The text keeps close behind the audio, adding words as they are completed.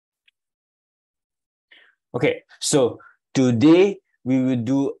Okay, so today we will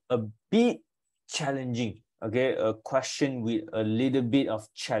do a bit challenging. Okay, a question with a little bit of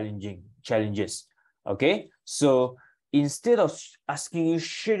challenges. Okay, so instead of asking you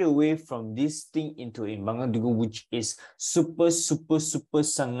straight away from this thing into Imbangan Duga, which is super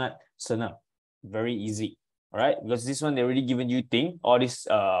sangat senang, very easy. All right, because this one they already given you thing, all this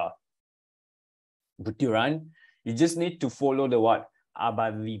butiran, you just need to follow the what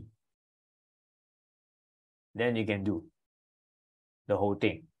abalim. Then you can do the whole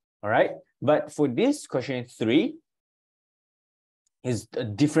thing. All right. But for this question 3 is a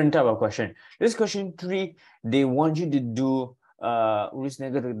different type of question. This question 3, they want you to do urus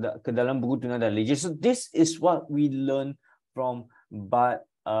niaga ke dalam buku tunai dan ledger. So this is what we learn from bab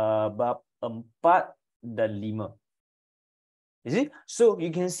 4 dan 5. You see? So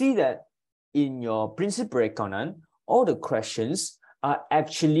you can see that in your Prinsip Perakaunan, all the questions are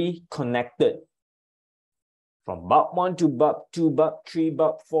actually connected. From bab 1 to bab 2, bab 3,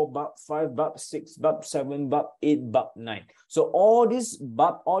 bab 4, bab 5, bab 6, bab 7, bab 8, bab 9. So all these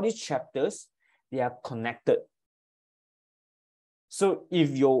chapters, they are connected. So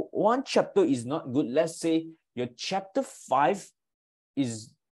if your one chapter is not good, let's say your chapter 5 is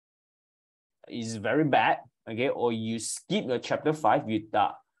very bad, okay, or you skip your chapter 5, you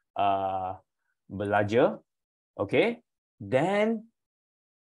tak belajar, okay, then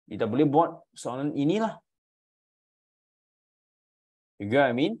kita boleh buat soalan inilah. You get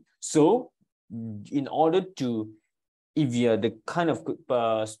what I mean? So, in order to, if you're the kind of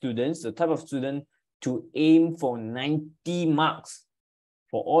students, the type of student to aim for 90 marks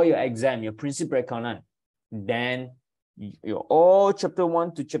for all your exam, your Prinsip Perakaunan, then your all chapter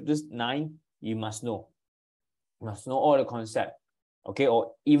 1 to chapter 9, you must know. You must know all the concept, okay?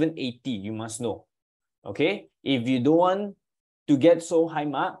 Or even 80, you must know, okay? If you don't want to get so high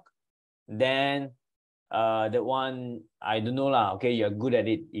mark, then that one, I don't know lah. Okay, you're good at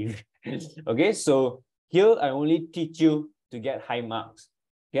it. Okay, so here I only teach you to get high marks.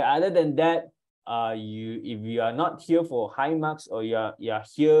 Okay, other than that, if you are not here for high marks or you're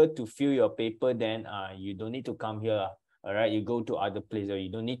here to fill your paper, then you don't need to come here. All right, you go to other place, or you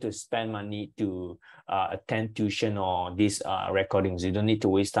don't need to spend money to attend tuition or these recordings. You don't need to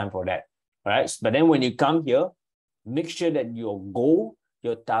waste time for that. All right, but then when you come here, make sure that your goal,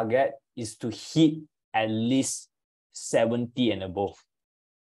 your target is to hit at least 70 and above.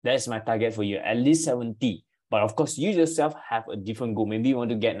 That's my target for you, at least 70. But of course, you yourself have a different goal. Maybe you want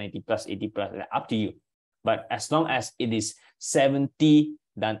to get 90 plus, 80 plus, up to you. But as long as it is 70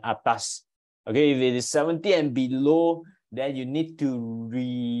 dan atas, okay, if it is 70 and below, then you need to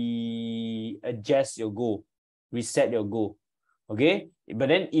readjust your goal, reset your goal, okay? But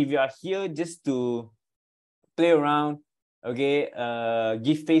then if you are here just to play around, okay,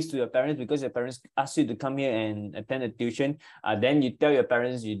 give face to your parents because your parents ask you to come here and attend a tuition, then you tell your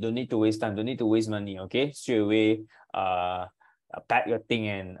parents you don't need to waste time, don't need to waste money, okay? Straight away, pack your thing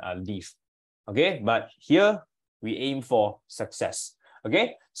and leave, okay? But here, we aim for success,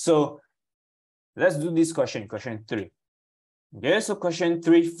 okay? So, let's do this question 3. Okay, so question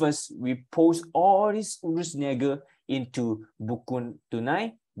 3 first, we post all these urus niaga into buku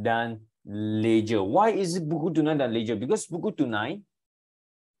tunai dan ledger. Why is it buku tunai dan ledger? Because buku tunai,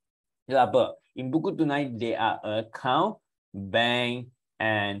 apa? In buku tunai, they are account, bank,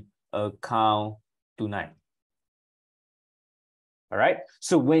 and account tunai. Alright.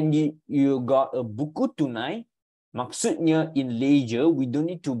 So when you got a buku tunai, maksudnya in ledger, we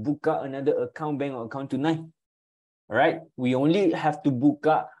don't need to buka another account bank or account tunai. Alright. We only have to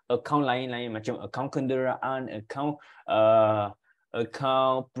buka account lain-lain macam account kenderaan,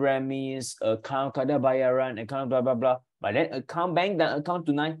 account premise, account kadar bayaran, account blah blah blah. But then account bank dan account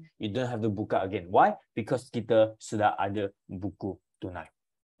tunai, you don't have to buka again. Why? Because kita sudah ada buku tunai.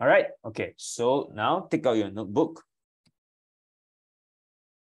 Alright. Okay. So now take out your notebook.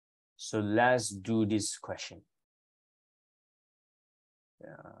 So let's do this question.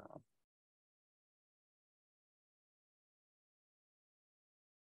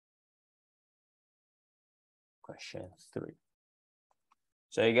 Question 3.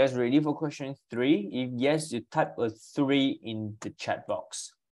 So are you guys ready for question 3? If yes, you type a 3 in the chat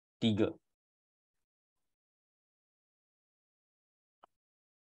box. 3.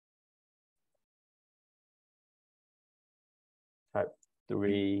 Type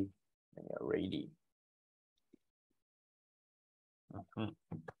 3 and you're ready.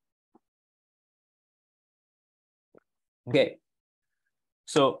 Okay.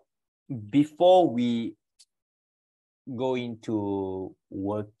 So before we go into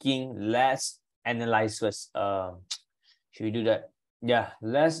working, let's analyze first. Should we do that? Yeah,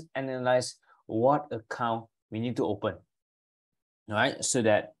 let's analyze what account we need to open. All right, so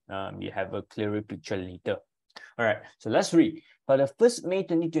that you have a clearer picture later. All right, so let's read. Pada 1st Mei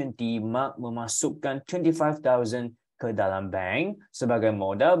 2020, Mark memasukkan 25,000 ke dalam bank sebagai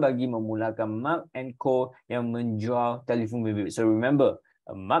modal bagi memulakan Mark & Co yang menjual telefon bimbit. So remember,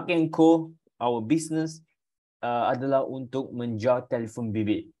 Mark & Co, our business adalah untuk menjual telefon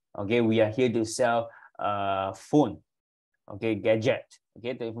bimbit. Okay, we are here to sell phone. Okay, gadget.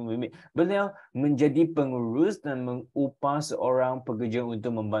 Okay, telefon bimbit. Beliau menjadi pengurus dan mengupah seorang pekerja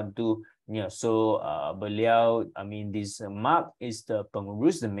untuk membantunya. So, beliau, I mean, this Mark is the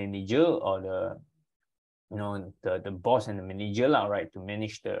pengurus, the manager, or the boss and the manager lah, right, to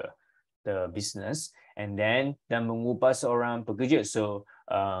manage the business. And then, dan mengupah seorang pekerja. So,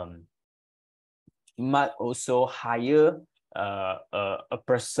 Mark also hire a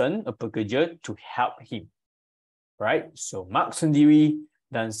person, a pekerja, to help him. Right, so Mark sendiri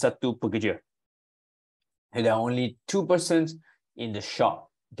dan satu pekerja. There are only 2 persons in the shop,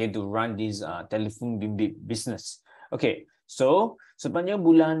 okay, to run this telephone bimbit business. Okay, so sepanjang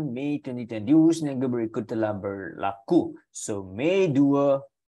bulan Mei 2020, urus niaga berikut telah berlaku. So Mei 2,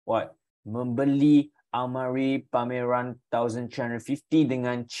 what? Membeli almari pameran 1350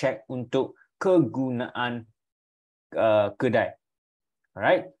 dengan cek untuk kegunaan kedai.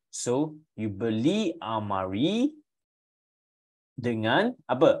 Alright, so you beli almari dengan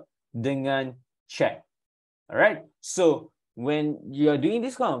apa? Dengan check. Alright. So when you are doing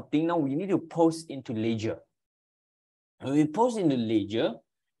this kind of thing, now we need to post into ledger. When we post into ledger,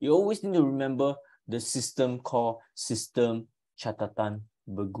 you always need to remember the system called sistem catatan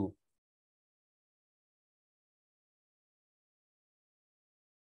Buku.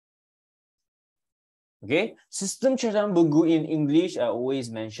 Okay, system catatan Buku in English I always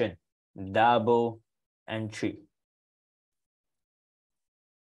mention double entry.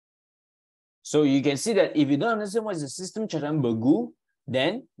 So you can see that if you don't understand what is the system catatan Buku,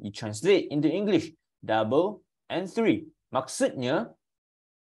 then you translate into English, double entry. Maksudnya,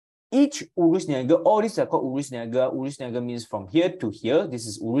 each urus niaga, all these are called urus niaga. Urus niaga means from here to here. This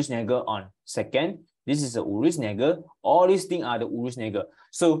is urus niaga on second. This is a urus niaga. All these things are the urus niaga.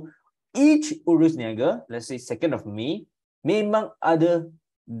 So each urus niaga, let's say 2nd of May, memang ada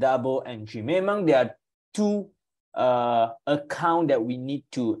double entry. Memang there are 2 account that we need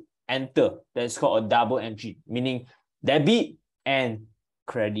to enter. That's called a double entry, meaning debit and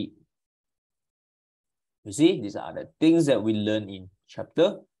credit. You see, these are the things that we learn in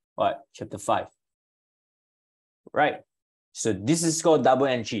chapter 5. Right. So this is called double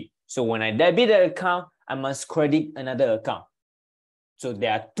entry. So when I debit an account, I must credit another account. So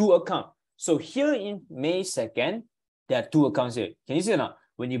there are 2 accounts. So here in May 2nd, there are 2 accounts here. Can you see or not?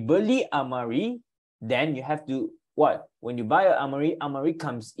 When you beli almari, then you have to what? When you buy an almari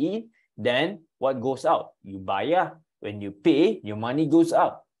comes in, then what goes out? You bayar. When you pay, your money goes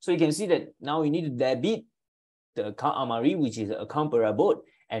out. So you can see that now you need to debit the account almari, which is account perabot,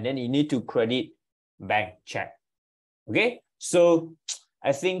 and then you need to credit bank check. Okay, so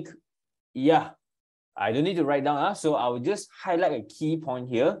I think, yeah, I don't need to write down. So I will just highlight a key point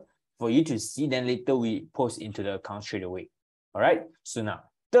here for you to see. Then later we post into the account straight away. All right. So now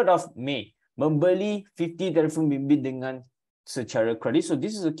 3rd of May, membeli 50 telefon bimbit dengan secara kredit. So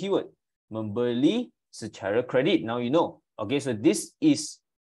this is a keyword. Membeli secara kredit. Now you know. Okay. So this is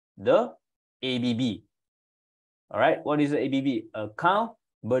the ABB. All right. What is the ABB? Account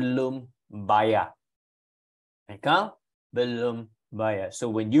belum bayar. Account belum bayar. So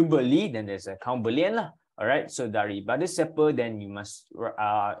when you beli, then there's account belian lah. All right. So daripada siapa, then you must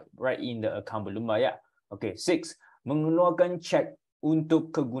write in the account belum bayar. Okay. 6. Mengeluarkan cek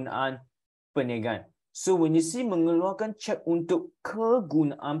untuk kegunaan perniagaan. So when you see mengeluarkan cek untuk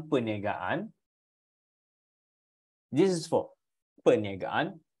kegunaan perniagaan, this is for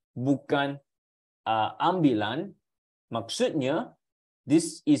perniagaan, bukan ambilan. Maksudnya,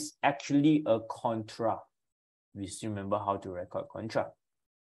 this is actually a contra. We still remember how to record contra.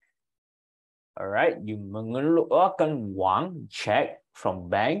 Alright, you mengeluarkan wang, check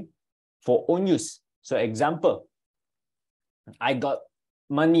from bank for own use. So example, I got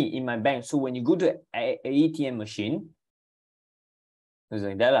money in my bank. So when you go to a ATM machine, it's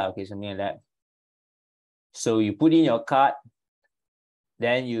like that lah. Okay, something like that. So you put in your card,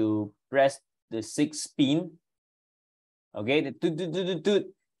 then you press the 6 pin. Okay, the toot,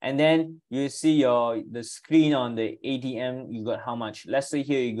 and then you see the screen on the ATM. You got how much? Let's say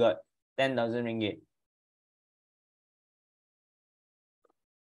here you got 10,000 ringgit.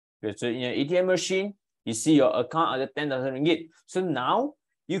 Okay, so in your ATM machine, you see your account ada 10,000 ringgit. So now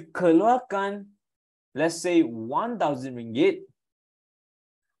you keluarkan, let's say 1,000 ringgit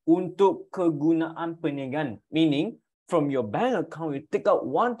untuk kegunaan perniagaan. Meaning, from your bank account, you take out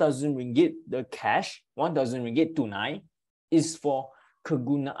 1,000 ringgit, the cash, 1,000 ringgit tunai, is for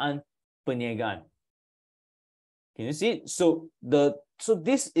kegunaan perniagaan. Can you see? So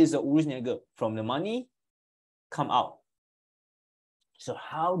this is a urus niaga. From the money come out. So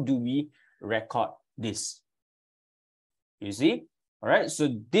how do we record this? You see? All right. So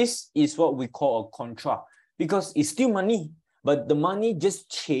this is what we call a contra, because it's still money, but the money just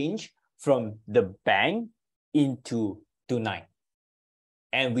changed from the bank into tunai.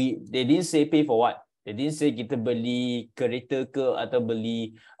 And they didn't say pay for what. They didn't say kita beli kereta ke atau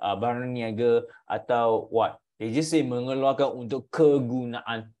beli barang niaga atau what. They just say mengeluarkan untuk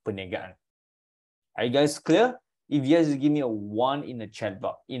kegunaan perniagaan. Are you guys clear? If yes, give me a 1 in the chat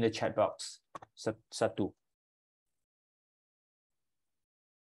box. Satu.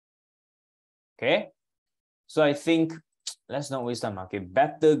 Okay. So I think let's not waste time. Okay,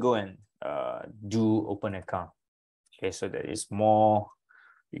 better go and do open account. Okay, so that is more.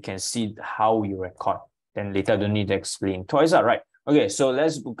 You can see how you record. Then later I don't need to explain. Twice out, right? Okay, so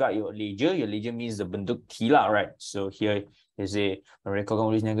let's book out your ledger. Your ledger means the bentuk tila, right? So here is a merekodkan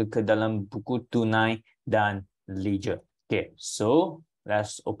urus niaga ke dalam buku tunai dan ledger. Okay, so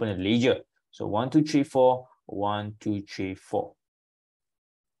let's open the ledger. So 1, 2, 3, 4. 1, 2, 3, 4.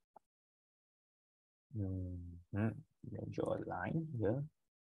 Then draw a line here,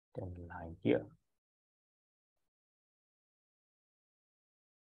 then a line here.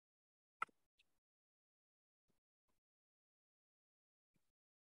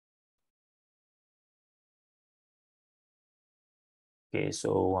 Okay,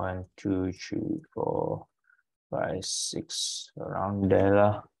 so 1, 2, 3, 4, 5, 6, around there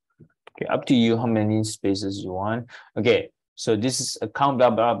lah. Okay, up to you how many spaces you want. Okay, so this is account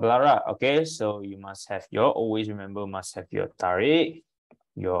blah blah blah. Okay, so you must have always remember must have your tarik,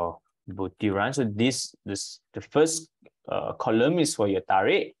 your butiran. So the first column is for your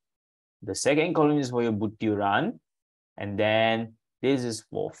tarik, the second column is for your butiran, and then this is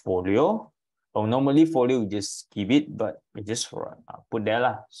for folio. Oh, normally folio we just keep it, but we just put there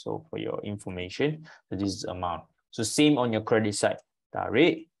lah. So for your information, so this is amount. So same on your credit side,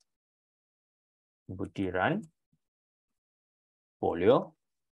 tarik, butiran, folio,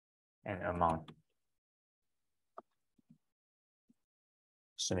 and amount.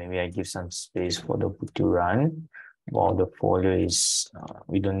 So maybe I give some space for the butiran, while the folio is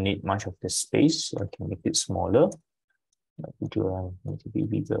we don't need much of the space, so I can make it smaller. The butiran needs to be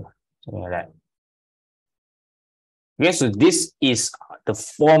bigger, something like that. Okay, so this is the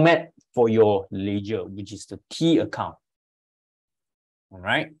format for your ledger, which is the T account. All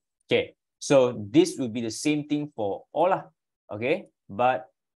right. Okay. So this will be the same thing for all. Okay. But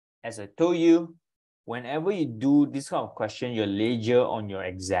as I told you, whenever you do this kind of question, your ledger on your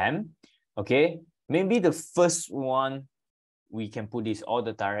exam, okay, maybe the first one, we can put this, all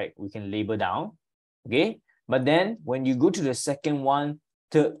the direct, we can label down. Okay. But then when you go to the second one,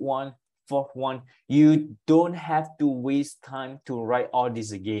 third one, fourth one, you don't have to waste time to write all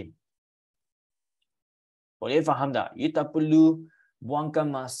this again. Boleh faham tak? You tak perlu buangkan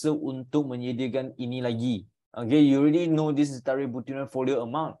masa untuk menyediakan ini lagi. Okay, you already know this is tarik butiran folio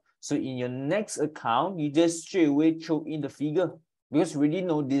amount. So in your next account, you just straight away throw in the figure. Because you already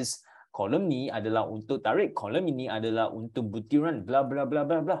know this column ni adalah untuk tarik, column ini adalah untuk butiran, blah, blah, blah,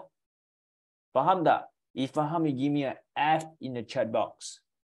 blah, blah. Faham tak? If faham, you give me an F in the chat box.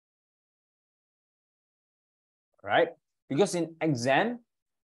 Right? Because in exam,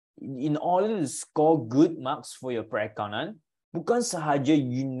 in order to score good marks for your perakaunan, bukan sahaja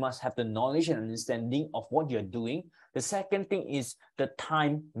you must have the knowledge and understanding of what you're doing. The second thing is the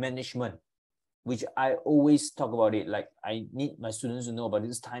time management, which I always talk about it. Like I need my students to know about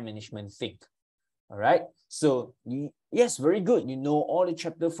this time management thing. All right. So yes, very good. You know all the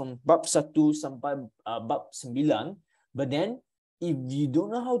chapter from bab 1 sampai bab 9. But then if you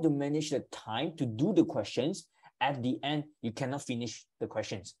don't know how to manage the time to do the questions, at the end, you cannot finish the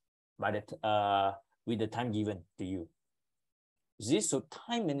questions by with the time given to you. See, so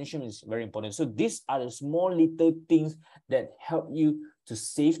time management is very important. So these are the small little things that help you to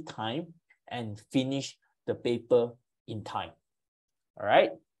save time and finish the paper in time. All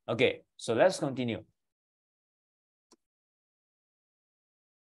right. Okay. So let's continue.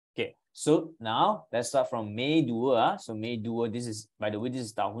 Okay. So now let's start from Mei 2. So Mei 2, this is, by the way, this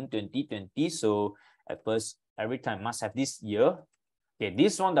is tahun 2020. So at first, every time must have this year. Okay,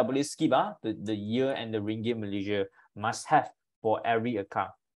 this one tak boleh skip. The year and the ringgit Malaysia must have for every account.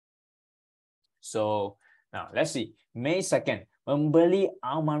 So now let's see. May 2nd, membeli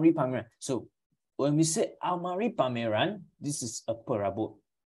almari pameran. So when we say almari pameran, this is a perabot.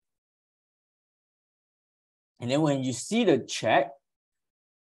 And then when you see the check,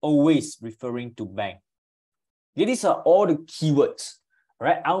 always referring to bank. These are all the keywords,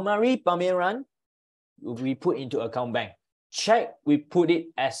 right? Almari pameran, we put into account bank. Check, we put it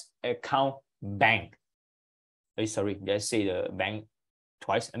as account bank. Oh, sorry, did I say the bank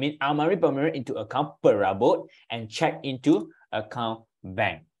twice? I mean, almari pameran into account perabot and check into account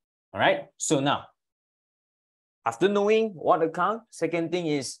bank. All right. So now, after knowing what account, second thing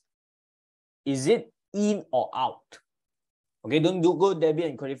is it in or out? Okay, don't go debit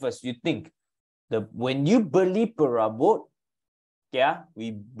and credit first. You think when you beli perabot, yeah,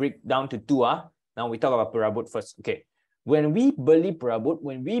 we break down to two. Now we talk about perabot first. Okay, when we beli perabot,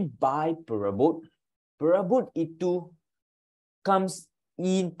 when we buy perabot itu comes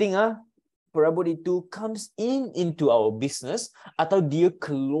in, perabot itu comes into our business atau dia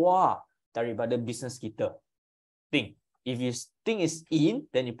keluar daripada business kita. Think. If you think it's in,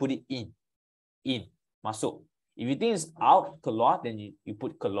 then you put it in. In. Masuk. If you think it's out, keluar, then you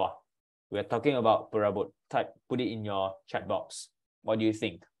put keluar. We are talking about perabot. Type, put it in your chat box. What do you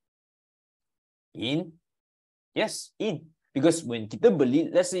think? In? Yes, in. Because when kita beli,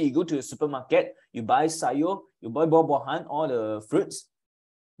 let's say you go to a supermarket, you buy sayur, you buy buah-buahan, all the fruits,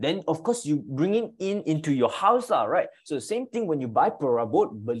 then of course you bring it into your house, right? So the same thing when you buy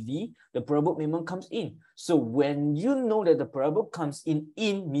perabot, beli, the perabot memang comes in. So when you know that the perabot comes in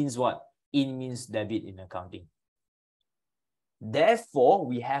means what? In means debit in accounting. Therefore,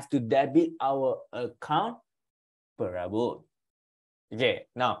 we have to debit our account perabot. Okay,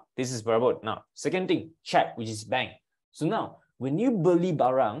 now this is perabot. Now, second thing, check, which is bank. So now, when you beli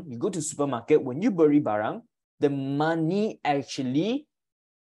barang, you go to supermarket, when you beli barang, the money actually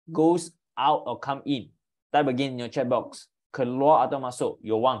goes out or come in. Type again in your chat box. Keluar atau masuk,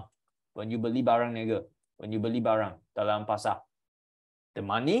 your wang. When you beli barang niaga, when you beli barang dalam pasar, the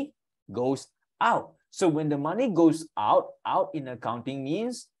money goes out. So when the money goes out in accounting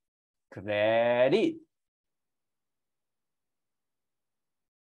means credit.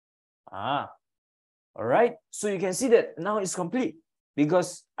 All right. So you can see that now it's complete.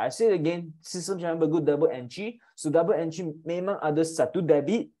 Because I say it again, system jangan berguna double entry. So double entry memang ada satu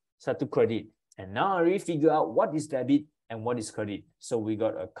debit, satu credit. And now I already figure out what is debit and what is credit. So we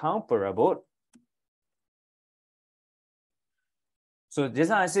got account perabot. So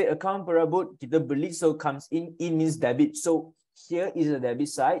just now I say account perabot, kita beli, so comes in means debit. So here is the debit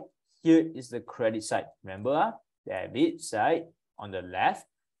side, here is the credit side. Remember, debit side on the left,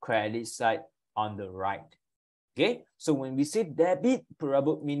 credit side on the right. Okay, so when we say debit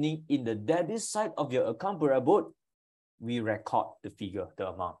perabot, meaning in the debit side of your account perabot, we record the figure,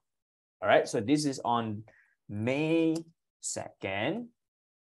 the amount. All right, so this is on May 2nd.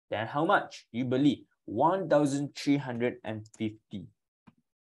 Then how much? You beli 1,350.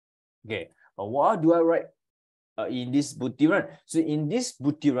 Okay, but what do I write in this butiran? So in this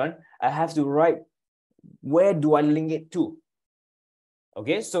butiran, I have to write where do I link it to.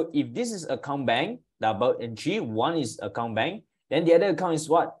 Okay, so if this is account bank, double entry, one is account bank, then the other account is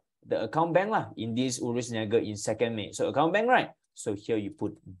what? The account bank lah, in this urus niaga in 2nd May. So account bank, right? So here you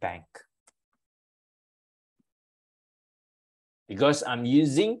put bank. Because I'm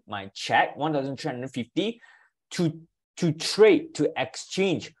using my check, 1,350, to trade, to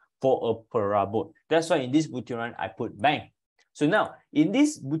exchange for a perabot. That's why in this butiran, I put bank. So now, in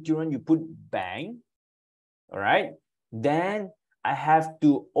this butiran, you put bank, all right? Then I have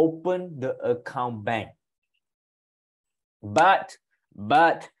to open the account bank. But,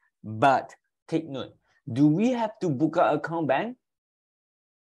 take note, do we have to book our account bank?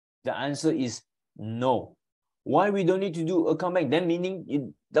 The answer is no. Why we don't need to do account bank? Then meaning,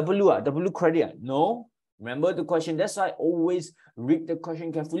 tak perlu credit? No. Remember the question. That's why I always read the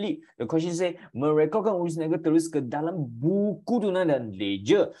question carefully. The question say, merekodkan urus niaga terus ke dalam buku tunai dan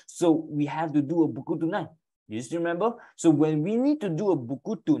ledger. So we have to do a buku tunai. You still remember? So when we need to do a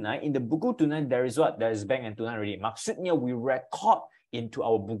buku tunai, in the buku tunai, there is what? There is bank and tunai already. Maksudnya we record into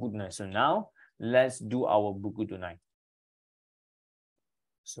our buku tunai. So now, let's do our buku tunai.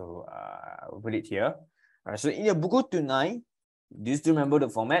 So we'll put it here. All right, so in your buku tunai, do you still remember the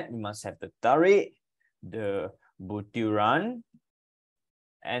format? You must have the tarik, the butiran,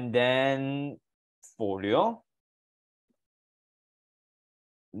 and then folio,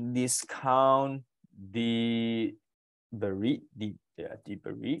 discount, diberi,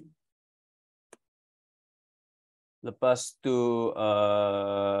 lepas tu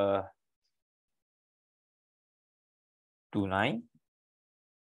tunai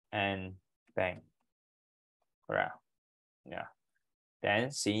and bank. Correct. Yeah.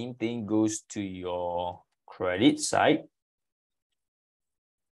 Then same thing goes to your credit side.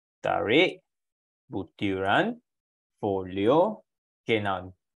 Tarik, butiran, folio. Okay,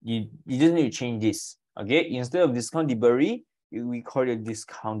 now you just need to change this. Okay, instead of discount diberi, we call it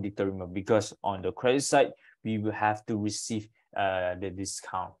discount diterima because on the credit side, we will have to receive the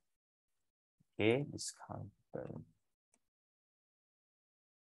discount. Okay, discount.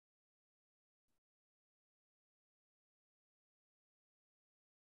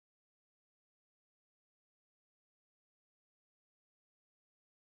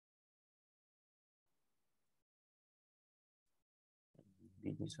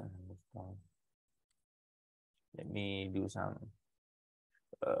 This one. Let me do some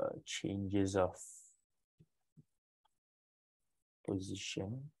changes of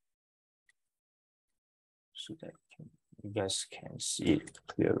position so that you guys can see it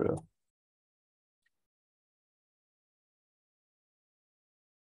clearer.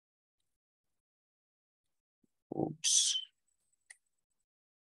 Oops.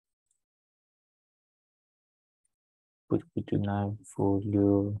 Put to 9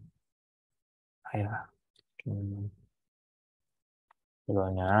 folio. Ayah.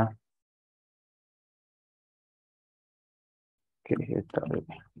 Follow-nya. Okay, here tarik.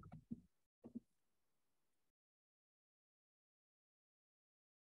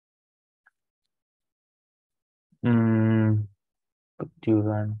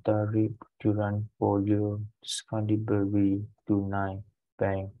 Butiran tarik, butiran folio, discount diberi, tunai,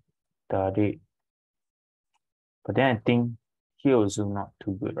 bank, tarik. But then I think here also not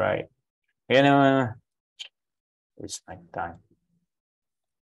too good, right? Okay, no. It's my time.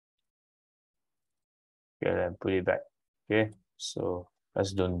 Okay, then put it back. Okay, so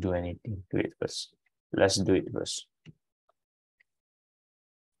let's don't do anything to it first. Let's do it first.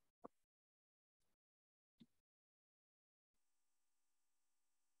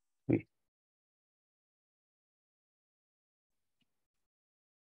 Okay.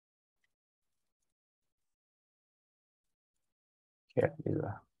 Okay,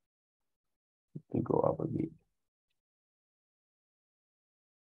 we go up a bit.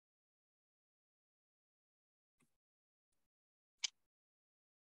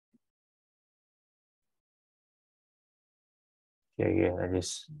 Okay, like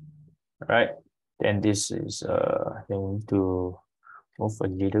this. All right. Then this is then to move a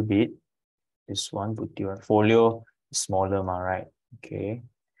little bit. This one, butiran folio is smaller, right? Okay.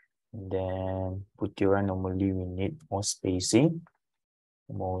 And then butiran normally we need more spacing,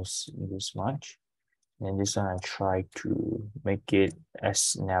 almost this much. And this one I try to make it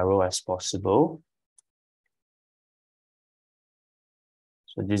as narrow as possible.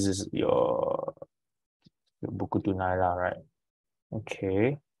 So this is your buku tunai lah, right?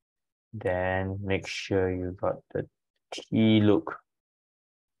 Okay. Then make sure you got the T look.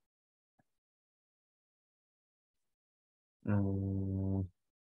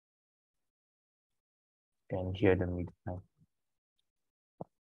 And here the midline.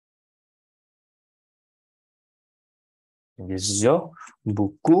 This is your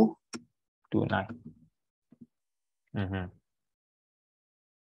buku tunai. Right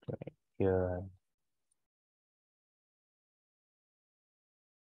here.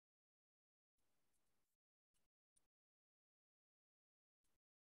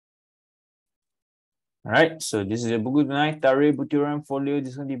 All right, so this is a buku tunai, tarik butiran folio,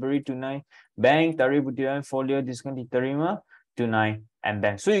 discount diberi tunai, bank, tarik butiran folio, discount diterima, tunai, and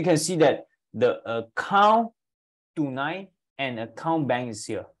bank. So you can see that the account tunai and account bank is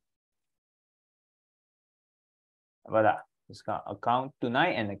here. Apa tak? Account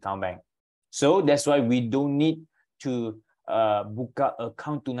tunai and account bank. So that's why we don't need to buka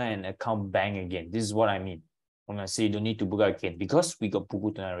account tunai and account bank again. This is what I mean when I say you don't need to buka again because we got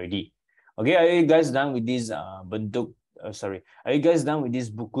buku tunai already. Okay, are you guys done with this bentuk? Are you guys done with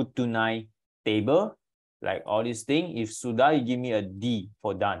this buku tunai table? Like all these things? If sudah, you give me a D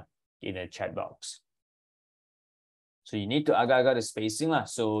for done in the chat box. So you need to agak-agak the spacing lah.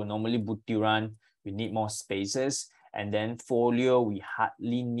 So normally butiran, we need more spaces. And then folio, we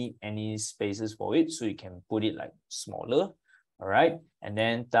hardly need any spaces for it. So you can put it like smaller. All right. And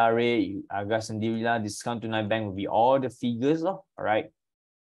then tarik, you agak sendirilah. Discount tunai bank will be all the figures. All right.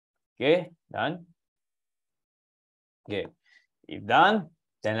 Okay, done. Okay, if done,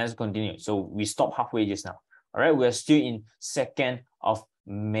 then let's continue. So we stop halfway just now. All right, we're still in 2nd of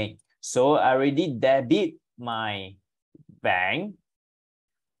May. So I already debit my bank.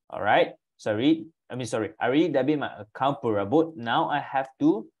 All right, I already debit my account perabot. Now I have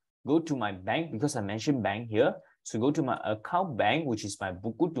to go to my bank because I mentioned bank here. So go to my account bank, which is my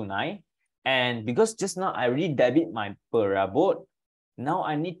buku tunai. And because just now I already debit my perabot, Now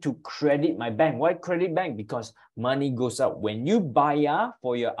I need to credit my bank. Why credit bank? Because money goes out. When you bayar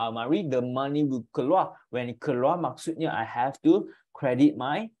for your almari, the money will keluar. When it keluar, maksudnya I have to credit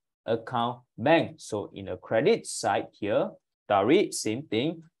my account bank. So in the credit side here, tarik, same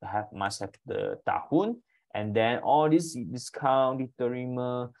thing. Must have the tahun. And then all this discount,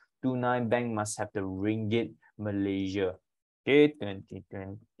 diterima, tunai, bank must have the ringgit Malaysia. Okay,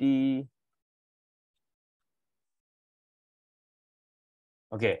 2020.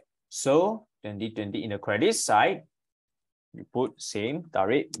 Okay, so 2020 in the credit side, you put same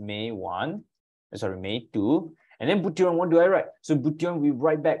tarik May 1, sorry, May 2, and then butiran, what do I write? So butiran, we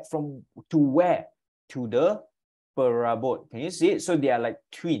write back from to where? To the perabot. Can you see it? So they are like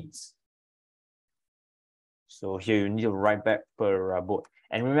twins. So here you need to write back perabot.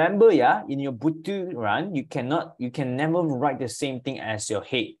 And remember, yeah, in your butiran, you can never write the same thing as your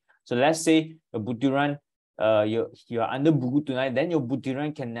head. So let's say a butiran, you're under buku tunai, then your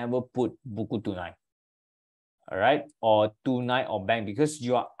butiran can never put buku tunai. All right, or tunai or bank, because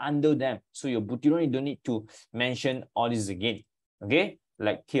you are under them. So your butiran, you don't need to mention all this again. Okay,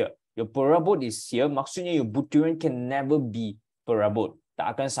 like here, your perabot is here. Maksudnya your butiran can never be perabot.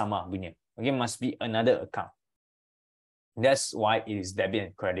 Tak akan sama punya. Okay, must be another account. That's why it is debit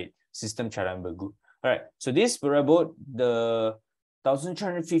and credit. Sistem cara bergu. All right, so this perabot, the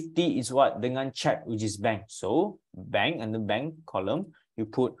 1,350 is what? Dengan check, which is bank. So bank, and the bank column, you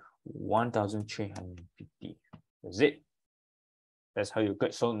put 1,350. That's it. That's how you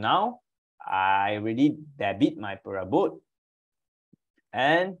get. So now I already debit my perabot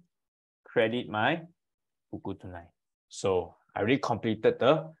and credit my buku tunai. So I already completed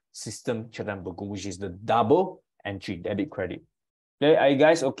the system cara bergu, which is the double entry, debit credit. Okay, are you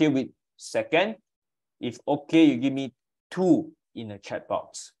guys okay with second? If okay, you give me 2 in the chat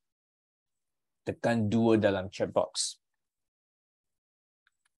box. Tekan 2 dalam chat box.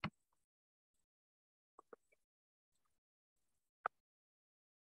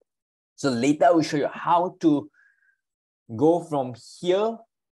 So later I will show you how to go from here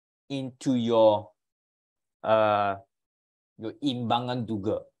into your Imbangan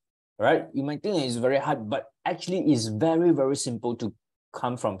Duga. Right? You might think it's very hard, but actually it's very, very simple to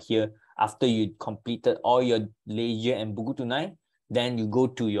come from here after you completed all your leisure and buku tunai. Then you go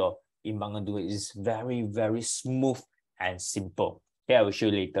to your Imbangan Duga. It's very, very smooth and simple. Okay, I will show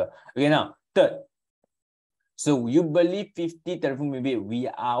you later. Okay, now, third. So, you beli 50 telefon bimbit. We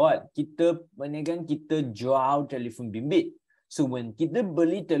are what? Kita perniagaan, kita jual telefon bimbit. So, when kita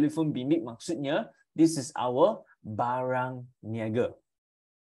beli telefon bimbit, maksudnya, this is our barang niaga.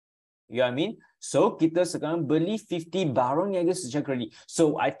 You know what I mean? So, kita sekarang beli 50 barang niaga secara kredit.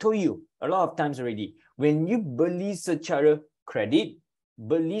 So, I told you a lot of times already, when you beli secara kredit,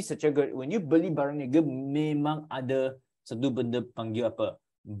 when you beli barang niaga, memang ada satu benda panggil apa?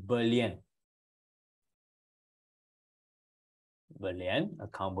 Belian. Belian,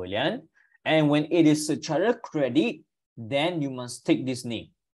 account belian. And when it is secara kredit, then you must take this name.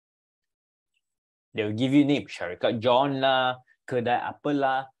 They will give you name. Syarikat John lah, kedai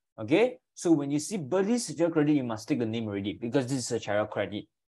apalah. Okay, so when you see beli secara credit, you must take the name already because this is secara credit.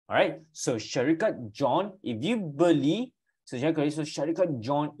 All right, so Syarikat John, if you beli secara credit, so Syarikat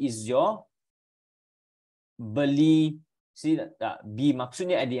John is your beli. See that B,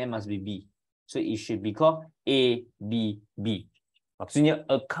 maksudnya at the end must be B. So it should be called A, B, B. Maksudnya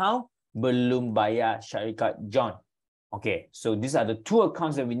account belum bayar Syarikat John. Okay, so these are the 2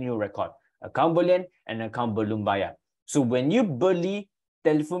 accounts that we need to record. Account belian and account belum bayar. So when you beli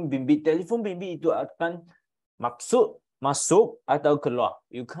telefon bimbit itu akan masuk atau keluar.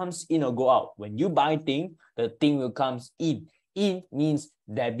 It comes in or go out. When you buy thing, the thing will comes in. In means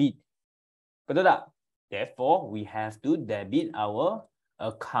debit. Betul tak? Therefore, we have to debit our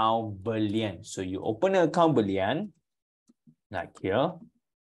account belian. So you open an account belian, like here.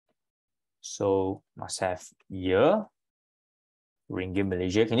 So must have year, ringgit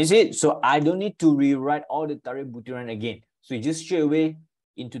Malaysia. Can you see it? So I don't need to rewrite all the tarikh butiran again. So you just straight away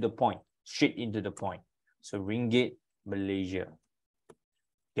into the point, straight into the point. So ringgit Malaysia.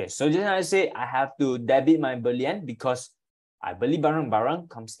 Okay, so just now I say I have to debit my belian because I beli barang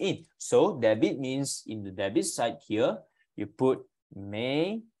comes in. So debit means in the debit side here, you put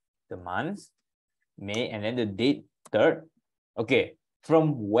May, the month, May, and then the date 3rd. Okay,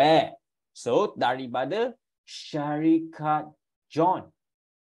 from where? So daripada Syarikat John.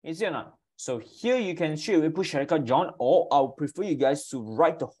 You see or not? So here you can straight away put Syarikat John, or I'll prefer you guys to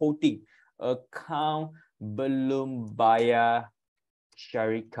write the whole thing. Account belum bayar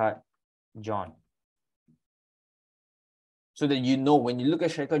Syarikat John. So that you know when you look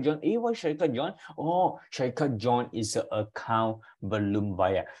at syarikat John, what syarikat John? Oh, syarikat John is an account belum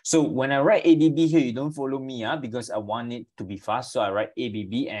bayar. So when I write ABB here, you don't follow me because I want it to be fast. So I write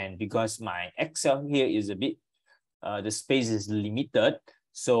ABB, and because my Excel here is a bit, the space is limited,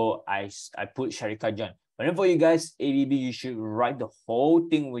 so I put syarikat John. But then for you guys, ABB, you should write the whole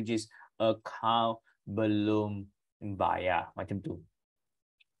thing, which is account belum bayar, macam tu.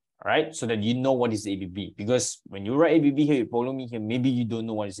 Alright, so that you know what is ABB. Because when you write ABB here, you follow me here, maybe you don't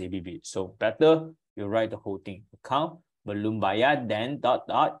know what is ABB. So better you write the whole thing. Account belum bayar, then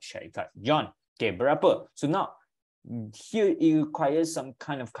syarikat John. Okay, berapa? So now here it requires some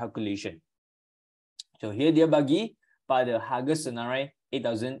kind of calculation. So here dia bagi pada harga senarai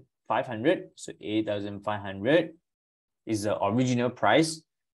 8,500. So 8,500 is the original price.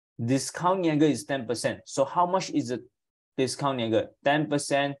 Discount niaga is 10%. So how much is the discount niaga?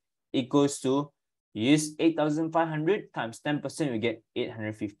 10% equals to, use 8,500 times 10%, we get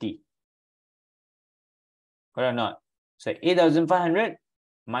 850. Correct or not? So 8,500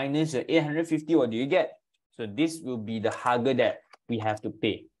 minus the 850, what do you get? So this will be the harga that we have to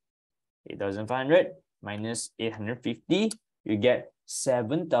pay. 8,500 minus 850, you get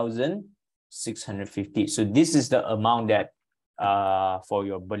 7,650. So this is the amount that for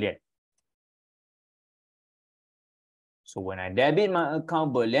your berlian. So when I debit my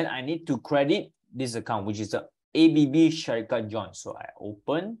account berlian, I need to credit this account, which is the ABB syarikat John. So I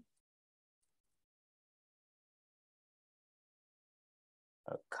open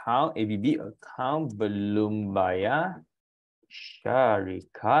account, ABB account belum bayar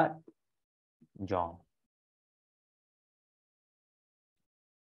syarikat John.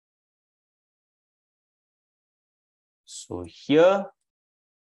 So here,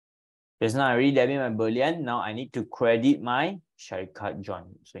 just now I already debit my berlian. Now I need to credit my syarikat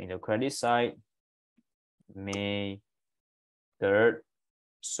John. So in the credit side, May 3rd.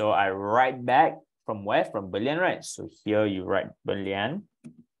 So I write back from where? From berlian, right? So here you write berlian,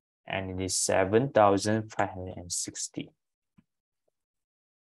 and it is 7,560.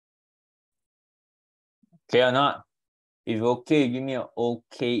 Okay or not? If okay, give me an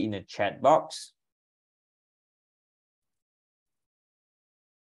okay in the chat box.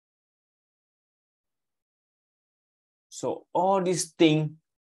 So all these things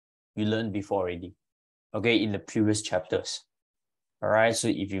you learned before already, okay, in the previous chapters. All right, so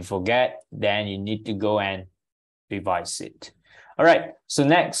if you forget, then you need to go and revise it. All right, so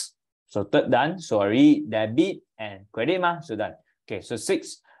next, so third done. So already debit and credit mah, so done. Okay, so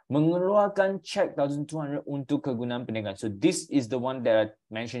 6, mengeluarkan cek 1,200 untuk kegunaan perniagaan. So this is the one that I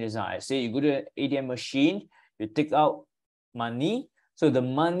mentioned just now. I say you go to the ATM machine, you take out money. So the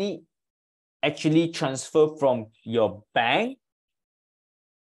money actually transfer from your bank,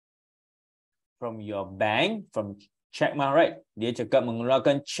 from check mah, right? Dia cakap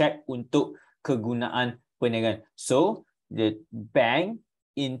mengeluarkan cek untuk kegunaan perniagaan. So the bank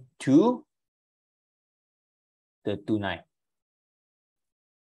into the tunai.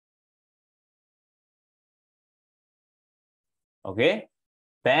 Okay,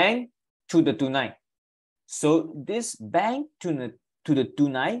 bank to the tunai. So this bank to the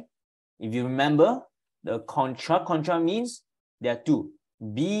tunai, if you remember, the contra means there are two,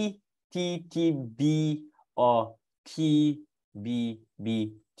 BTTB or TBBT.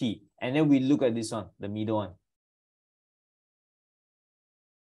 And then we look at this one, the middle one.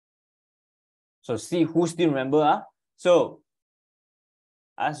 So see who still remember. So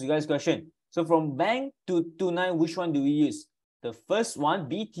ask you guys question. So from bank to tunai, which one do we use? The first one,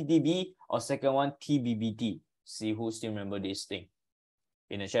 BTTB, or second one, TBBT? See who still remember this thing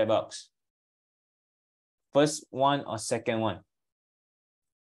in the chat box. First one or second one?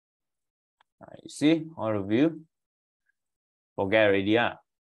 All right, you see, all of you forget already.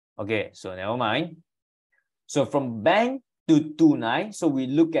 Okay, so never mind. So from bank to tunai, so we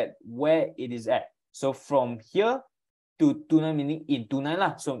look at where it is at. So from here to tunai, meaning in tunai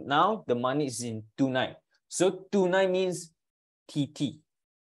lah. So now the money is in tunai. So tunai means TT.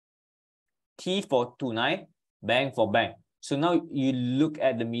 T for tunai, bank for bank. So now you look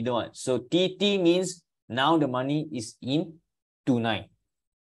at the middle one. So TT means now the money is in tunai.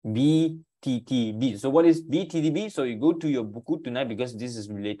 BTTB. So what is BTTB? So you go to your Buku tunai, because this is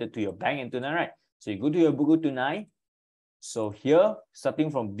related to your bank and tunai, right? So you go to your Buku tunai. So here,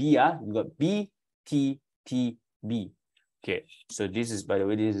 starting from B, you got BTTB. Okay, so this is, by the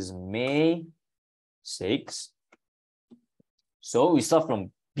way, this is May 6. So we start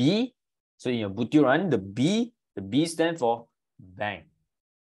from B. So in your Butiran, the B stands for bank.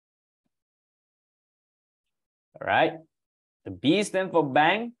 All right. The B stands for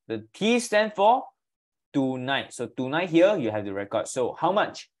bank. The T stands for 29. So 29 here, you have the record. So how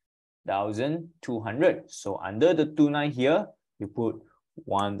much? 1,200. So under the 29 here, you put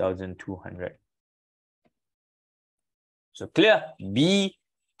 1,200. So clear? B,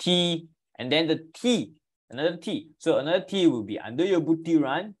 T, and then the T, another T. So another T will be under your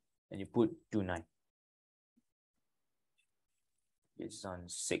butiran, and you put 29. It's on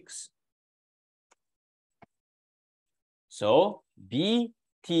 6. So B,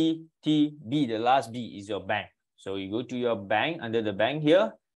 T, T, B, the last B is your bank. So you go to your bank, under the bank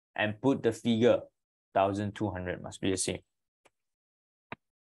here, and put the figure 1,200, must be the same.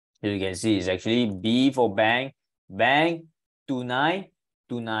 Here you can see it's actually B for bank, bank, 29,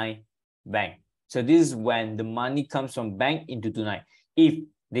 29, bank. So this is when the money comes from bank into 29. If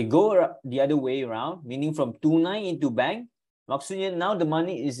they go the other way around, meaning from 29 into bank, maksudnya now the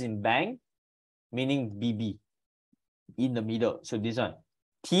money is in bank, meaning BB, in the middle. So this one.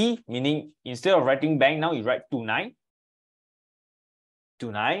 T, meaning instead of writing bank now, you write 29.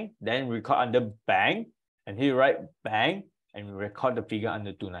 29, then record under bank, and here you write bank, and we record the figure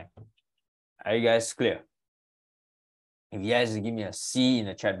under 29. Are you guys clear? If yes, give me a C in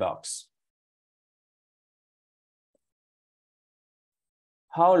the chat box.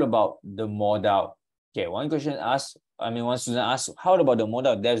 How about the modal? Okay, one student asked, how about the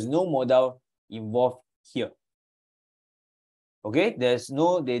modal? There's no modal involved here. Okay, they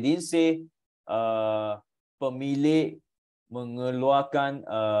didn't say pemilik mengeluarkan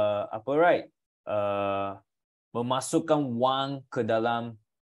memasukkan wang ke dalam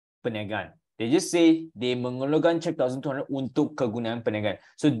perniagaan. They just say they mengeluarkan cek 1,200 untuk kegunaan perniagaan.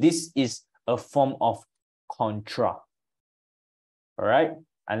 So this is a form of contra. Alright,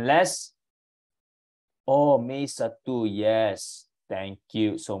 unless Mei 1, yes, thank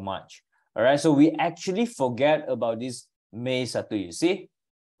you so much. Alright, so we actually forget about this Mei 1, you see?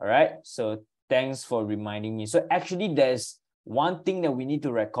 Alright, so thanks for reminding me. So actually there's one thing that we need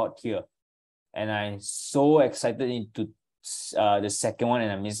to record here. And I'm so excited into the second one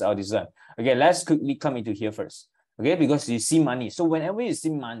and I missed out this one. Okay, let's quickly come into here first. Okay, because you see money. So whenever you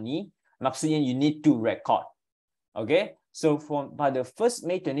see money, maksudnya you need to record. Okay, so pada 1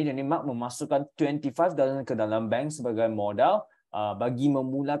 Mei 2020, Mark memasukkan 25,000 ke dalam bank sebagai modal bagi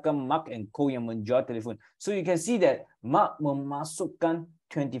memulakan Mark & Co yang menjual telefon. So you can see that Mark memasukkan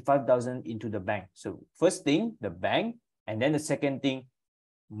 25,000 into the bank. So first thing, the bank, and then the second thing,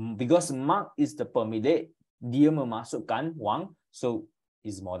 because Mark is the pemilik, dia memasukkan wang, so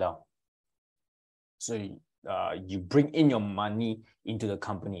is modal. So you bring in your money into the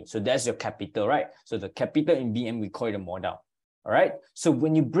company. So that's your capital, right? So the capital in BM, we call it a modal. All right. So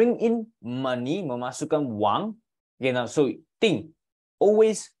when you bring in money, memasukkan wang, okay, now, so think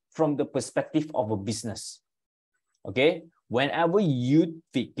always from the perspective of a business. Okay. Whenever you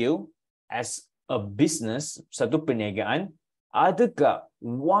fikir as a business, satu perniagaan, adakah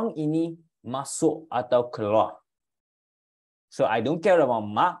wang ini masuk atau keluar? So I don't care about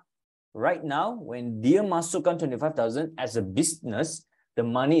Mark. Right now, when dia masukkan 25,000 as a business, the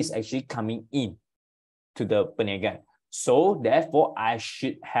money is actually coming in to the perniagaan. So therefore, I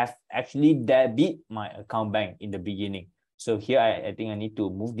should have actually debit my account bank in the beginning. So here, I think I need to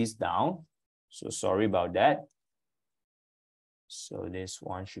move this down. So sorry about that. So this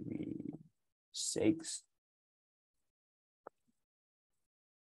one should be 6.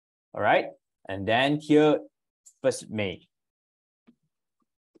 All right. And then here, 1 May.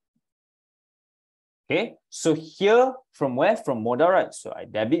 Okay, so here from where? From modal, right? So I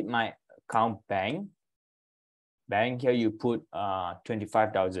debit my account bank. Bank here you put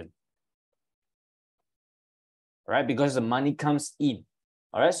 25,000. All right, because the money comes in.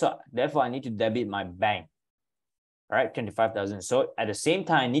 All right, so therefore I need to debit my bank. All right, 25,000. So at the same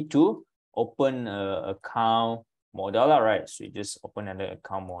time, I need to open account modal. All right, so you just open another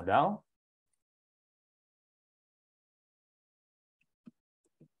account modal.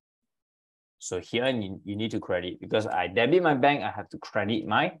 So here you need to credit because I debit my bank, I have to credit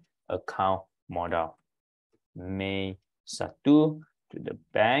my account modal. Mei 1 to the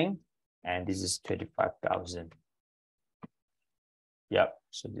bank, and this is 25,000. Yep,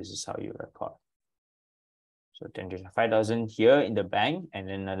 so this is how you record. So 25,000 here in the bank, and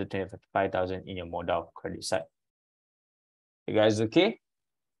then another 25,000 in your modal credit side. You guys okay?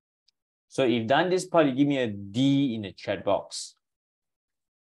 So if done this part, you give me a D in the chat box.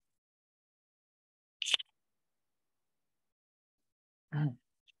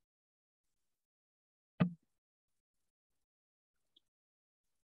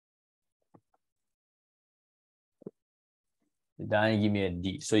 Then give me a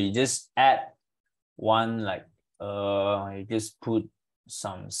D. So you just add one, like you just put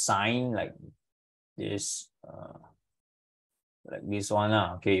some sign like this like this one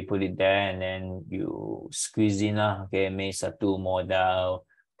lah. Okay, you put it there and then you squeeze in lah. Okay, May 1 modal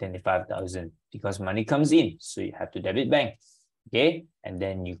 25,000 because money comes in, so you have to debit bank. Okay, and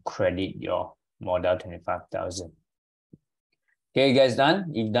then you credit your modal 25,000. Okay, guys,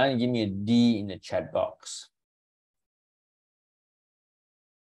 done? If done, give me a D in the chat box.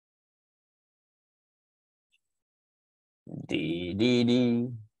 D.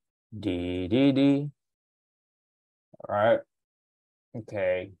 All right.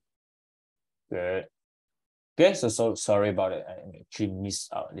 Okay. Good. Okay, so sorry about it. I actually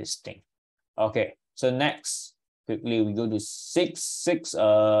missed out this thing. Okay, so next, quickly we go to 6.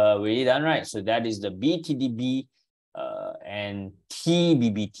 We done, right? So that is the BTDB and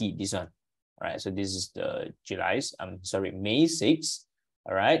TBBT, this one. All right, so this is the May 6.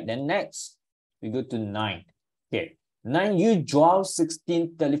 All right, then next we go to 9. Okay, 9, you jual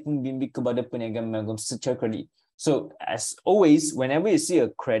 16 telefon bimbit kepada peniaga amalgam secara kredit. So as always, whenever you see a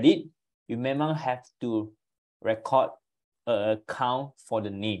credit, you memang have to record an account for the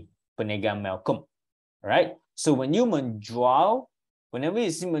name peniaga amalgam, right? So when you menjual, whenever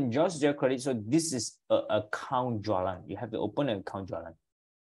you see menjual secara kredit, so this is an account jualan. You have to open an account jualan.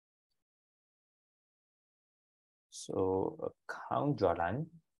 So account jualan.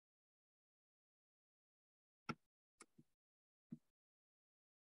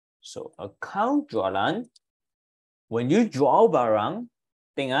 So account jualan, when you jual barang,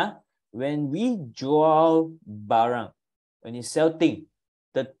 when we jual barang, when you sell thing,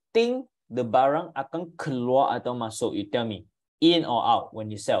 the barang akan keluar atau masuk. You tell me, in or out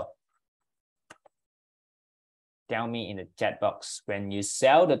when you sell. Tell me in the chat box. When you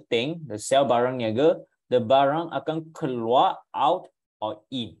sell the thing, the sell barang niaga, the barang akan keluar out or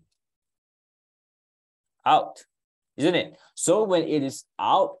in. Out, isn't it? So when it is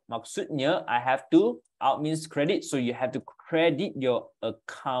out, maksudnya I have to, out means credit, so you have to credit your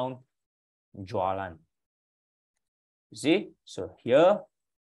account jualan. You see? So here,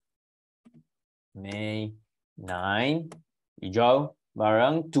 May 9, you jual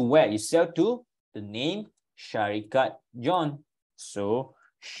barang to where? You sell to the name Syarikat John. So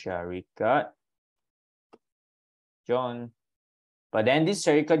Syarikat John. But then this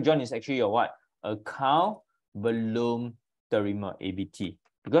Syarikat John is actually your what? Account belum terima ABT.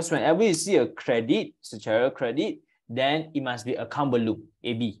 Because whenever you see a credit, secara credit, then it must be account belum,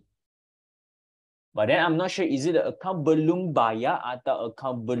 AB. But then I'm not sure, is it the account belum bayar atau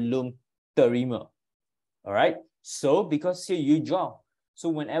account belum terima? Alright, so because here you jual. So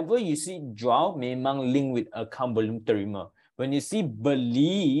whenever you see jual, memang link with account belum terima. When you see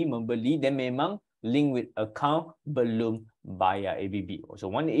beli, membeli, then memang link with account belum bayar ABB. So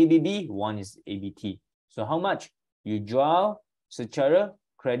one ABB, one is ABT. So how much? You jual secara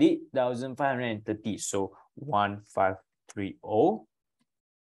credit 1,530. So 1,530.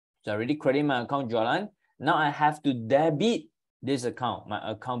 So I already credit my account jualan. Now I have to debit this account. My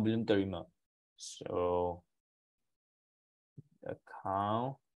account belum terima. So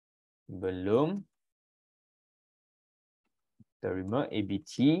account belum terima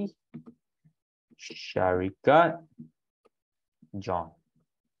ABT Syarikat John.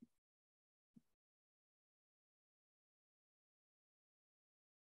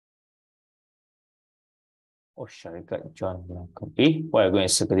 Oh, Syarikat John Malcolm. Why are you going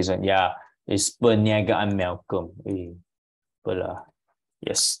to circle this one? Yeah, it's perniagaan Malcolm. Apalah.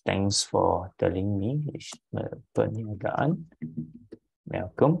 Yes, thanks for telling me. It's perniagaan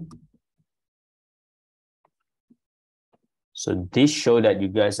Malcolm. So this show that you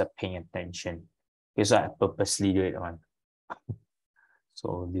guys are paying attention. Because I purposely do it on.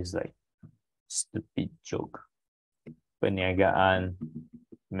 So this is like stupid joke. Perniagaan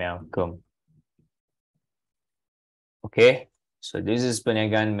Malcolm. Okay, so this is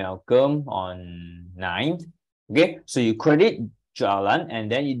perniagaan Malcolm on 9th. Okay, so you credit jalan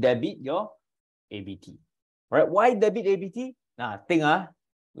and then you debit your ABT. Right? Why debit ABT?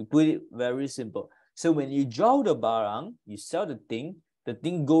 We put it very simple. So when you jual the barang, you sell the thing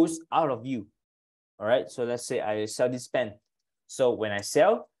goes out of you. All right, so let's say I sell this pen. So when I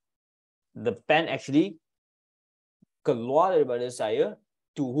sell, the pen actually keluar daripada saya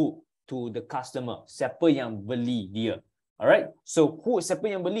to who? To the customer. Siapa yang beli dia. Alright, so siapa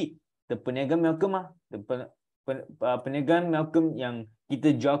yang beli? The peniaga Malcolm lah. Peniaga Malcolm yang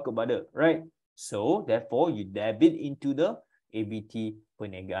kita jual kepada. Right? So therefore you debit into the ABT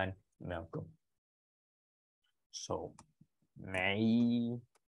perniagaan Malcolm. So May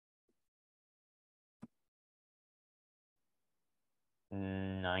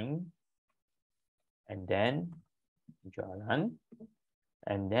 9 and then jalan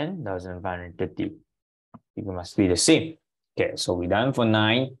and then 1,530. It must be the same. Okay, so we're done for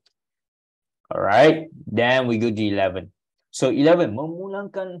 9. All right, then we go to 11. So 11,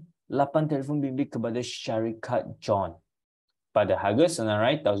 memulangkan 8 telefon bimbit kepada syarikat John pada harga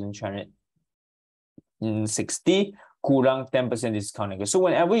senarai 1,360 kurang 10% discount niaga. So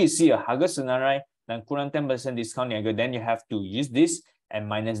whenever you see a harga senarai dan kurang 10% discount niaga, then you have to use this and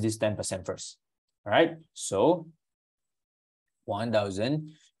minus this 10% first. All right, so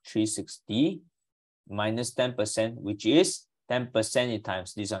 1,360 minus 10%, which is 10%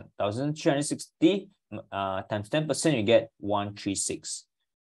 times this one. 1,360 times 10%, you get 136.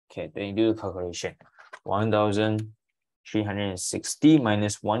 Okay, then you do the calculation. 1,360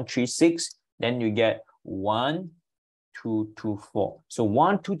 minus 136, then you get 1,224. So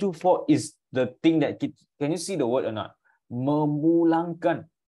 1,224 is the thing that can you see the word or not? Memulangkan.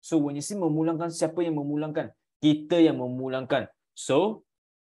 So when you see memulangkan, siapa yang memulangkan? Kita yang memulangkan. So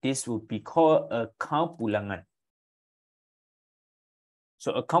this would be called account pulangan.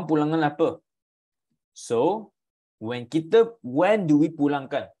 So account pulangan apa? So when do we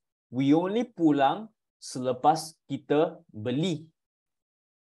pulangkan? We only pulang selepas kita beli.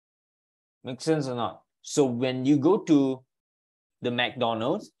 Make sense or not? So when you go to the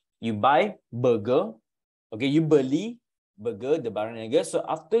McDonald's, you buy burger. Okay, you beli burger, the barang niaga. So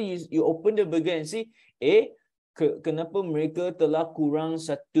after you open the burger and see, kenapa mereka telah kurang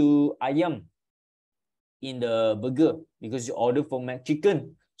satu ayam in the burger? Because you order for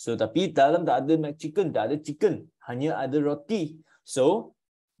McChicken. So tapi dalam tak ada McChicken, tak ada chicken, hanya ada roti. So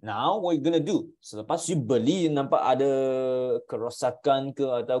now what you gonna do? Selepas you beli, you nampak ada kerosakan ke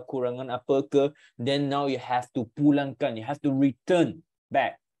atau kurangan apa ke, then now you have to pulangkan, you have to return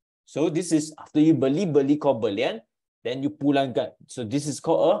back. So this is after you beli kau belian, then you pulangkan. So this is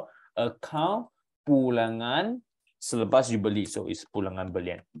called a account pulangan selepas you beli. So it's pulangan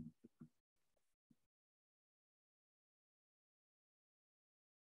belian.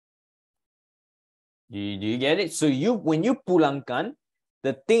 Do you get it? So when you pulangkan,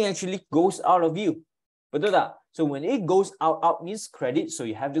 the thing actually goes out of you. Betul tak? So when it goes out means credit. So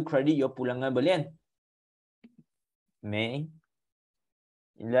you have to credit your pulangan belian. May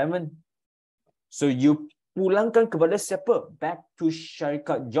 11. So you pulangkan kepada siapa? Back to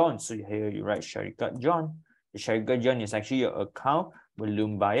syarikat John. So here you write syarikat John. The syarikat John is actually your account.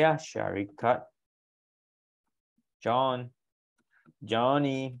 Belum bayar syarikat John.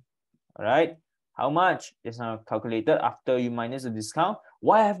 Johnny. Alright. How much? It's now calculated after you minus the discount.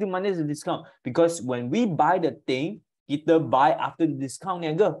 Why I have to minus the discount? Because when we buy the thing, kita buy after the discount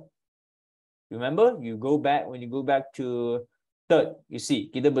niaga. Remember, when you go back to third, you see,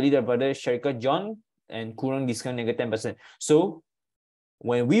 kita beli daripada syarikat John and kurang discount niaga 10%. So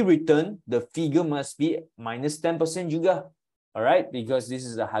when we return, the figure must be minus 10% juga. Alright, because this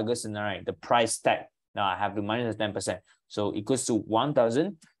is the harga senarai, the price tag. Now I have to minus 10%. So equals to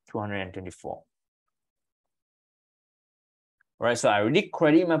 1,224. Alright, so I already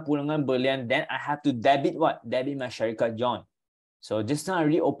credit my pulangan belian, then I have to debit what? Debit my syarikat John. So just now I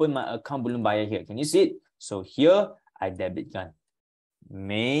already opened my account belum bayar here. Can you see it? So here I debitkan.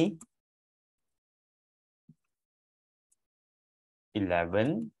 May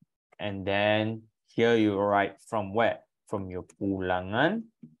 11, and then here you write from where? From your pulangan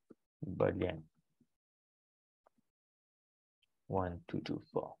belian.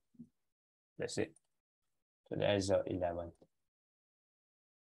 1,224. That's it. So that is 11.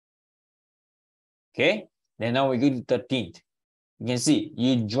 Okay, then now we go to 13th. You can see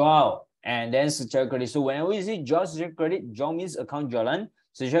you draw and then secara credit. So whenever you see draw secara credit, draw means account jalan.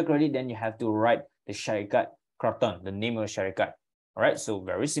 Secara credit, then you have to write the syarikat Kraton, the name of the syarikat. All right, so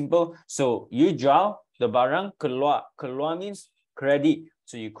very simple. So you draw the barang keluar. Keluar means credit.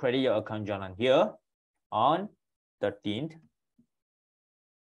 So you credit your account jalan here on 13th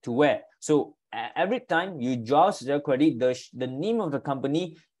to where? So every time you draw secara credit, the name of the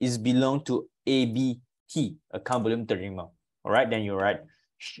company is belong to ABT, account belum terima. All right, then you write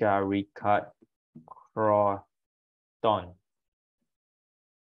syarikat Kraton.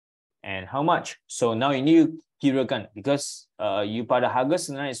 And how much? So now you need to kirakan because you pada harga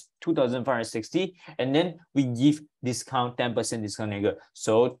sebenarnya is 2,560, and then we give discount 10% discount niaga.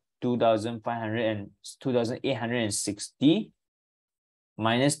 So 2,860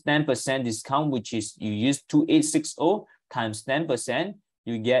 minus 10% discount, which is you use 2,860 times 10%,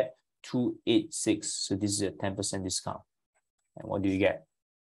 you get 286. So this is a 10% discount. And what do you get?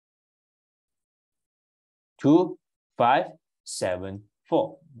 2,574.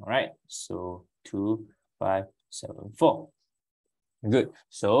 All right. So 2,574. Good.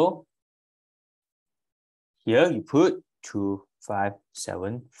 So here you put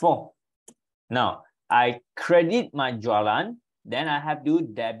 2,574. Now I credit my jualan, then I have to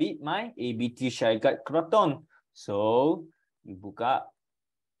debit my ABT syarikat keraton. So, you buka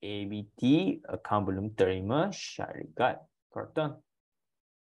ABT, account belum terima syarikat keraton.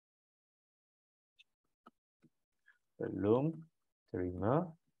 Belum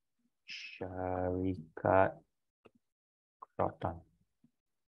terima syarikat keraton.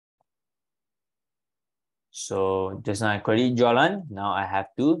 So, just now I credit jualan, now I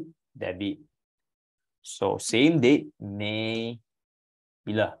have to debit. So, same date, May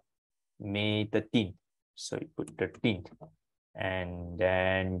 13th. So, you put 13th. And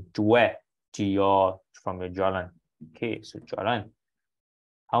then to where? From your jualan. Okay, so jualan.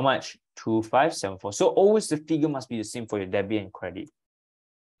 How much? 2574. So, always the figure must be the same for your debit and credit.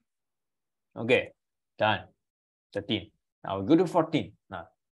 Okay, done. 13. Now, we go to 14. Now,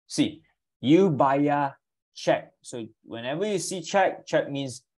 see, you bayar check. So, whenever you see check, check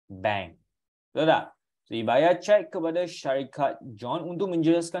means bank. Betul tak? So, you bayar check kepada syarikat John untuk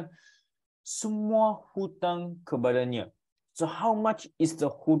menjelaskan semua hutang kepadanya. So, how much is the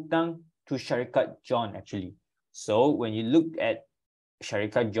hutang to syarikat John actually? So, when you look at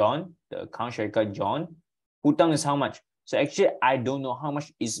syarikat John, the account syarikat John, hutang is how much? So, actually, I don't know how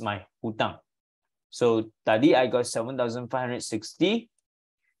much is my hutang. So, tadi I got 7,560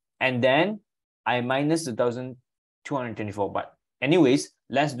 and then I minus the 1,224. But anyways,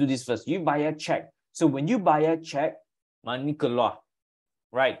 let's do this first. You buy a check. So, when you buy a check, money keluar,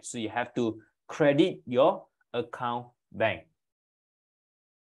 right? So, you have to credit your account bank.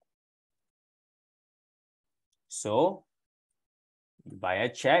 So, you buy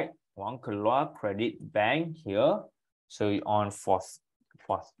a check, wang keluar credit bank here. So, on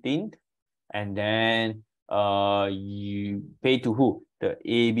 14th. And then you pay to who? The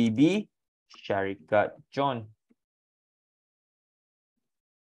ABB Syarikat John.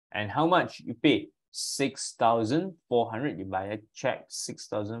 And how much you pay? 6,400. You buy a check,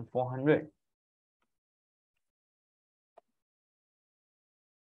 6,400.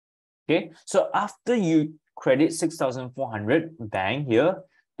 Okay, so after you credit 6,400 bank here,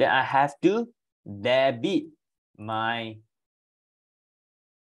 then I have to debit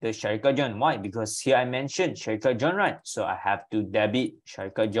the Syarikat John. Why? Because here I mentioned Syarikat John, right? So I have to debit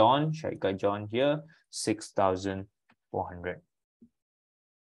Syarikat John here, 6,400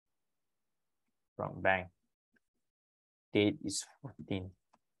 from bank. Date is 14.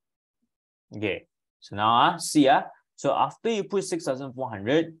 Okay, so now see, so after you put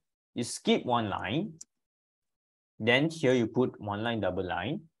 6,400, you skip one line. Then here you put one line, double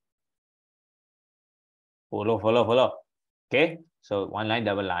line. Follow. Okay, so one line,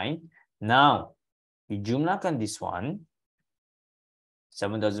 double line. Now, you jumlahkan this one,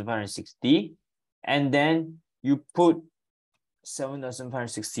 7,560, and then you put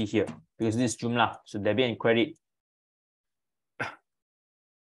 7,560 here because this is jumlah. So debit and credit.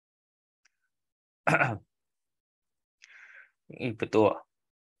 Betul.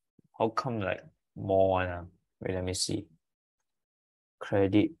 How come like more one? Wait, let me see.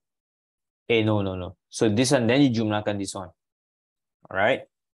 Credit. No. So this one, then you jumlahkan this one. All right.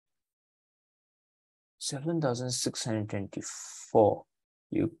 7,624.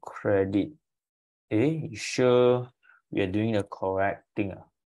 You credit. You sure we are doing the correct thing?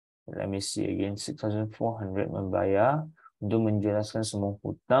 Let me see again. 6,400 membayar untuk menjelaskan semua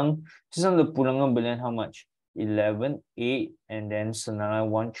hutang. Just on the pulangan belian how much? 11,800 and then senilai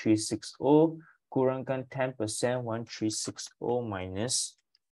 1,360 kurangkan 10%, 1,360 minus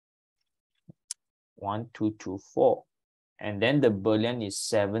 1,224 and then the belian is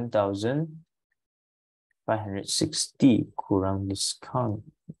 7,560 kurang discount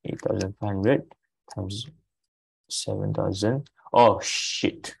 8,500 times 7,000. Oh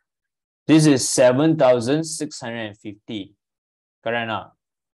shit, this is 7,650. Correct now?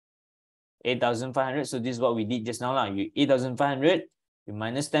 8,500. So this is what we did just now. You 8,500, you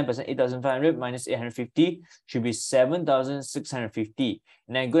minus 10%, 8,500 minus 850 should be 7,650.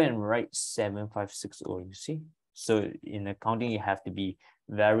 And then go and write 7,560. You see? So in accounting, you have to be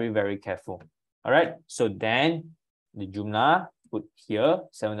very, very careful. All right. So then the jumlah put here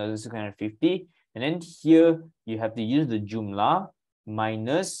 7,650, and then here you have to use the jumlah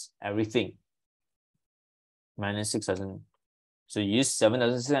minus everything. Minus 6,000. So use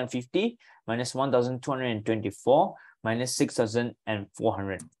 7,650 minus 1,224 minus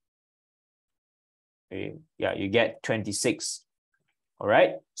 6,400. Okay. Yeah, you get 26. All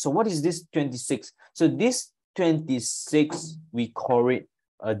right. So what is this 26? So this 26, we call it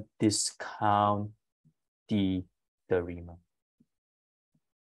a discount diterima.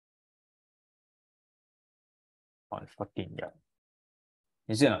 On 14, yeah.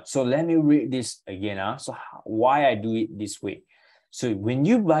 You see, so let me read this again. So why I do it this way? So when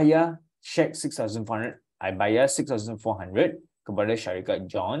you bayar check 6,400, I bayar 6,400 kepada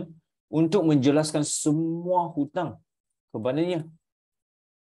syarikat John untuk menjelaskan semua hutang kepadanya.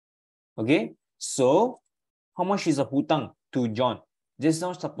 Okay, so how much is the hutang to John? Just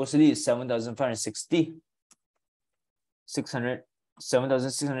now supposedly is 7,560,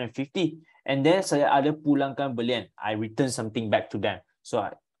 7,650, and then saya ada pulangkan belian. I return something back to them. So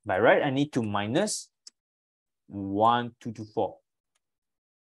by right, I need to minus 1,224. All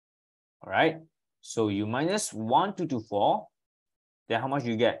right. So you minus 1,224. Then how much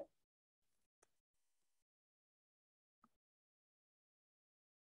you get?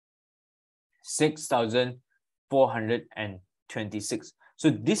 6,426.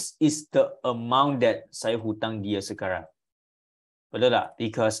 So this is the amount that saya hutang dia sekarang. Betul tak?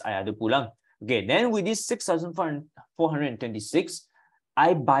 Because I ada pulang. Okay, then with this 6,426,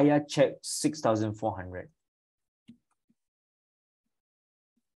 I bayar check 6,400.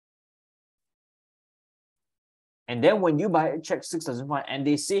 And then when you buy check 6,400 and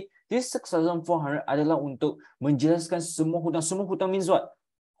they say this 6,400 adalah untuk menjelaskan semua hutang. Semua hutang means what?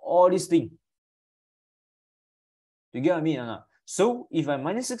 All these things. You get what I mean? So if I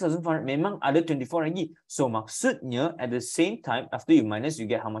minus 6,400, memang ada 24 lagi. So maksudnya at the same time, after you minus, you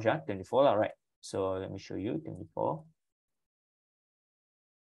get how much? 24 lah, right? So let me show you 24.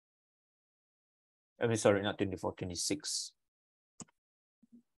 I mean, sorry, not 24, 26.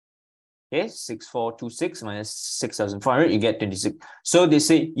 Okay, 6,426 minus 6,400, you get 26. So they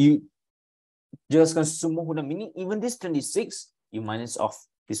say you jelaskan semua hutang, meaning even this 26, you minus off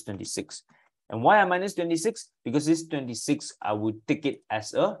this 26. And why I minus 26? Because this 26, I would take it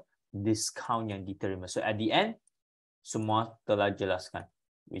as a discount yang diterima. So at the end, semua telah jelaskan,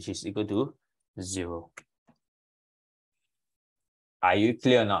 which is equal to 0. Are you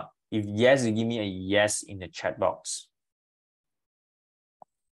clear or not? If yes, you give me a yes in the chat box.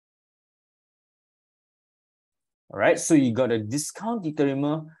 All right, so you got a discount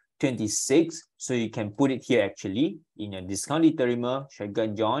diterima 26, so you can put it here actually in a discount diterima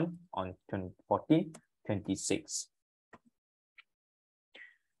syarikat John on 14, 26.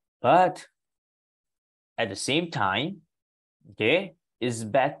 But at the same time, okay, it's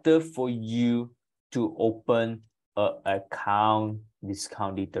better for you to open an account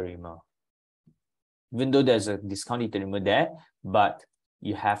discount diterima. Even though there's a discount diterima there, but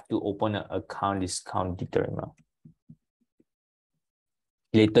you have to open an account discount diterima.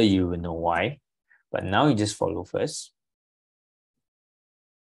 Later you will know why, but now you just follow first.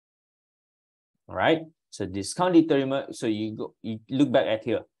 All right, so discount diterima, so you look back at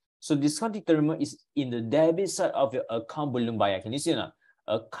here. So discount diterima is in the debit side of your account belum bayar. Can you see now?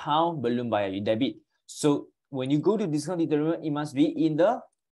 Account belum bayar, you debit. So when you go to discount diterima, it must be in the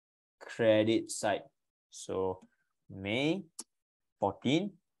credit side. So May 14,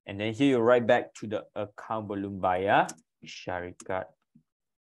 and then here you write back to the account belum bayar syarikat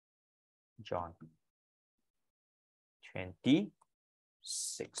John 26.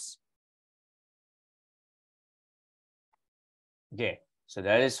 Okay, so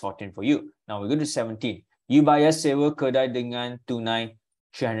that is 14 for you. Now we go to 17. You bayar sewa kedai dengan tunai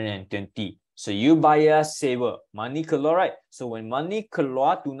 320. So you bayar sewa, money keluar, right? So when money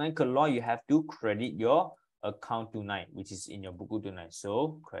keluar, tunai keluar, you have to credit your account tunai, which is in your buku tunai.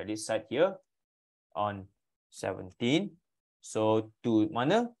 So credit side here on 17. So to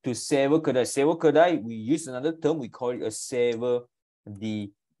mana? To sewa kedai. Sewa kedai, we use another term, we call it a sewa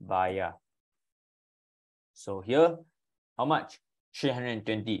dibayar. So here, how much?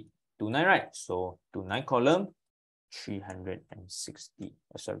 320. Tunai, right? So tunai column, 360.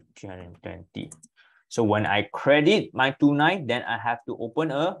 Sorry, 320. So when I credit my tunai, then I have to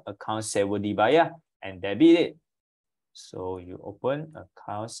open a account sewa dibayar and debit it. So you open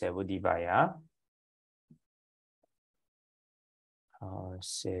account sewa dibayar.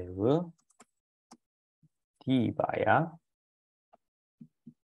 Sewa dibayar.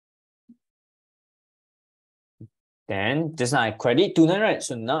 Then just now I credit tunai, right?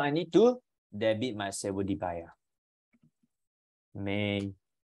 So now I need to debit my sewa dibayar. May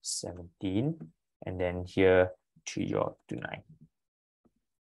 17, and then here to your tunai.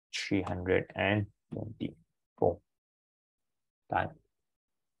 320. Boom. Done.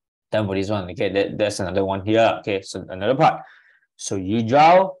 Done for this one. Okay, that's another one here. Okay, so another part. So you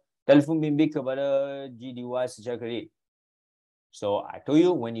jual telefon bimbit kepada GDY secara kredit. So I told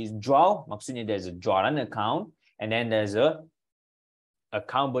you when you jual, maksudnya there's a jualan account and then there's a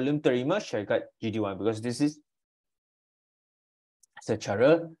account belum terima syarikat GDY because this is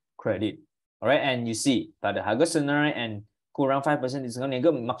secara kredit. Alright, and you see tak ada harga senarai and kurang 5% discount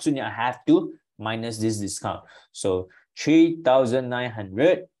niaga, maksudnya I have to minus this discount. So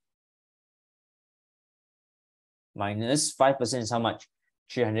 3,900 minus 5% is how much?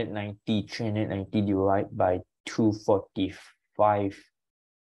 390. 390 divided by 245.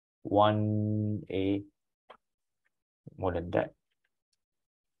 1A, more than that.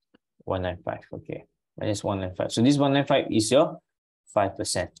 195, okay. Minus 195. So this 195 is your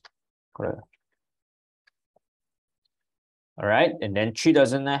 5%. Correct. All right, and then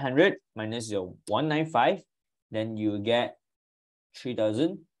 3,900 minus your 195, then you get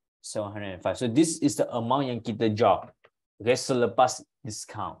 3,705. So this is the amount yang kita jual. Okay, selepas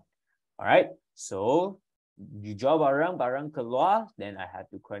discount. All right, so you jual barang, barang keluar, then I have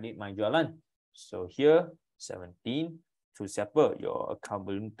to credit my jualan. So here 17 to siapa? Your account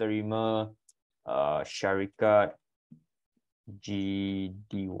belum terima syarikat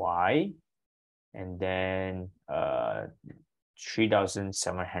GDY, and then 3,705.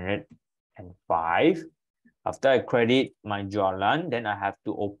 After I credit my jualan, then I have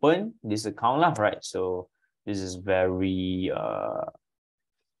to open this account lah, right? So this is very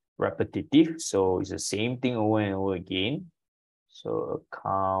repetitive, so it's the same thing over and over again. So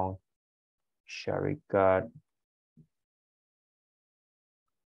account syarikat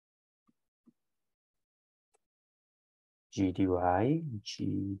GDY,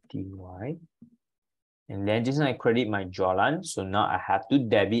 and then just now I credit my jualan, so now I have to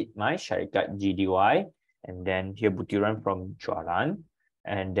debit my syarikat GDY, and then here butiran from jualan,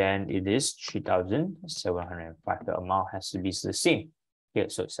 and then it is 3,705. The amount has to be the same. Okay,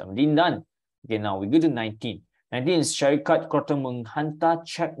 so 17 done. Okay, now we go to 19. 19 is syarikat Kroton menghantar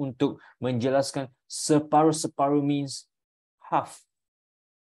cek untuk menjelaskan separuh-separuh means half.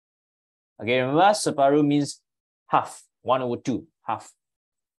 Okay, remember separuh means half, 1/2, half.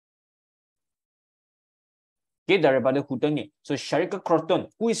 Okay, daripada hutang ni. So syarikat Kroton,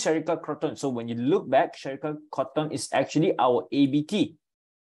 who is syarikat Kroton? So when you look back, syarikat Kroton is actually our ABT.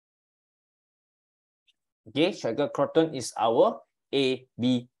 Okay, syarikat Kroton is our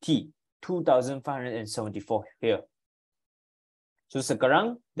ABT, 2,574 here. So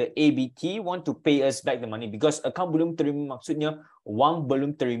sekarang the ABT want to pay us back the money because account belum terima, maksudnya wang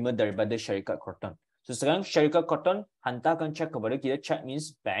belum terima daripada syarikat Kroton. So sekarang syarikat Kroton hantarkan cek kepada kita. Check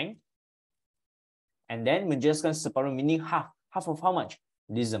means bank. And then menjelaskan separuh meaning half. Half of how much?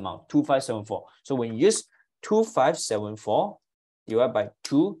 This amount, 2,574. So when you use 2,574 divided by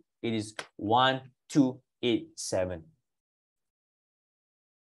 2, it is 1,287.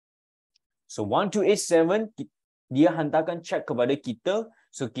 So 1,287, dia hantarkan cek kepada kita.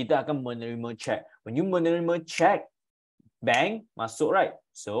 So kita akan menerima cek. When you menerima cek, bank masuk, right?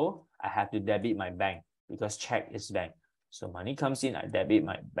 So I have to debit my bank because check is bank. So money comes in, I debit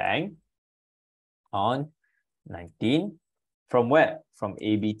my bank on 19. From where? From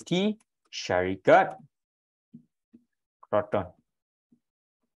ABT, syarikat Kroton.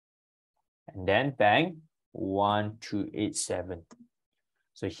 And then bank 1,287.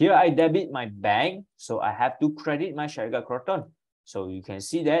 So here I debit my bank, so I have to credit my syarikat Kroton. So you can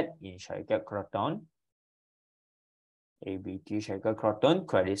see that in syarikat Kroton, ABT syarikat Kroton,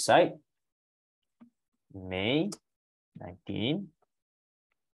 credit side, May 19,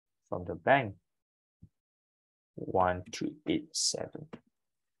 from the bank, 1,287.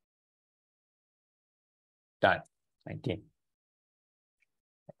 Done, 19.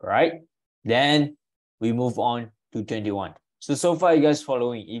 Right, then we move on to 21. So far you guys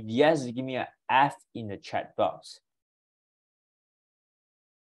following? If yes, give me an F in the chat box.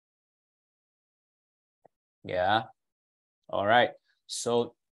 Yeah. All right.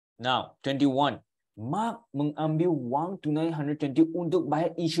 So now 21. Mark mengambil wang tunai 120 untuk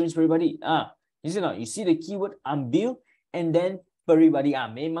bayar insurance peribadi. You see now, you see the keyword ambil and then peribadi.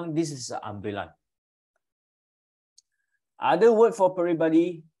 Memang this is ambilan. Other word for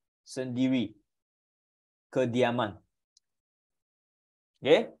peribadi, sendiri, kediaman.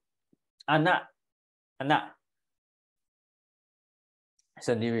 Okay, anak,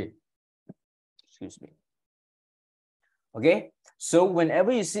 sendiri. Excuse me. Okay, so whenever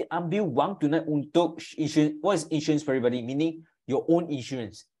you see ambil wang tunai untuk insurance, what is insurance peribadi? Meaning your own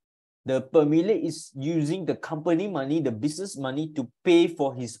insurance. The pemilik is using the company money, the business money to pay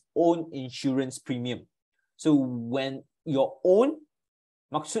for his own insurance premium. So when your own,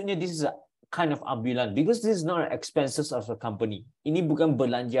 maksudnya this is a kind of ambilan because this is not expenses of a company. Ini bukan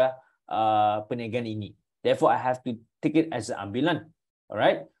belanja perniagaan ini. Therefore, I have to take it as an ambilan.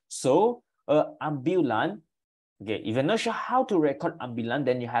 Alright. So ambilan. Okay. If you're not sure how to record ambilan,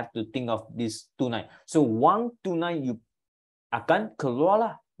 then you have to think of this tunai. So wang tunai you akan keluar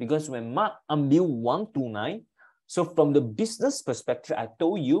lah because when Mak ambil wang tunai, So from the business perspective, I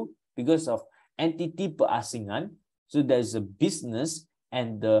told you because of entity perasingan, so there's a business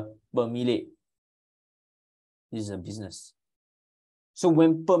and the pemilik. This is a business. So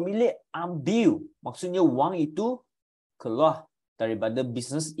when pemilik ambil, maksudnya wang itu keluar daripada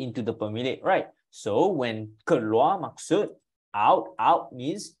business into the pemilik, right? So when keluar maksud out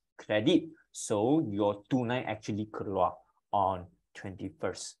means credit. So your tunai actually keluar on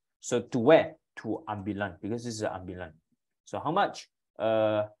 21st. So to where? To ambilan, because this is an ambilan. So how much?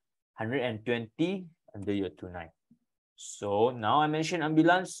 120 under your tunai. So now I mentioned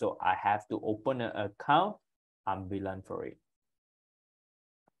ambilan, so I have to open an account ambilan for it.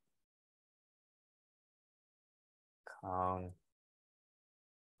 Account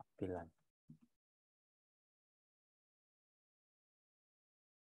ambilan.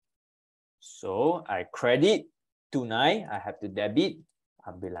 So I credit tunai, I have to debit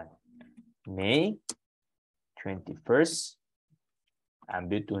ambilan. May 21st,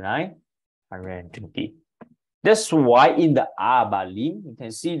 ambil tunai 120. That's why in the abalim, you can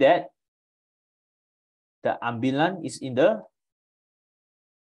see that the ambilan is in the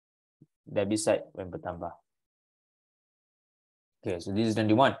debit side when bertambah. Okay, so this is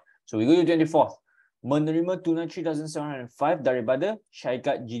 21. So we go to 24th. Menerima tunai 3,705 daripada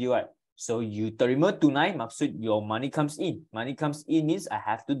syarikat GDY. So you terima tunai, maksud your money comes in. Money comes in means I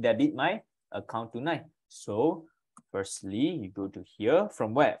have to debit my account tunai. So firstly, you go to here.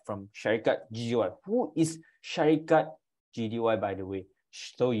 From where? From syarikat GDY. Who is syarikat GDY, by the way?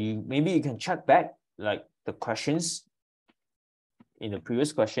 So maybe you can check back like the questions in the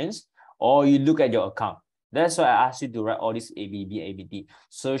previous questions, or you look at your account. That's why I asked you to write all this ABB, ABT.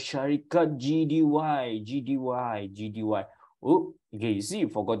 So syarikat GDY. Oh, okay, you see, you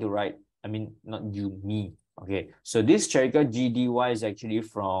forgot to write. I mean, not you, me. Okay, so this syarikat GDY is actually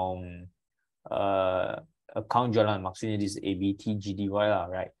from account jalan. Maksudnya this ABT GDY lah,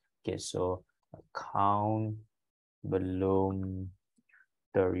 right? Okay, so account belum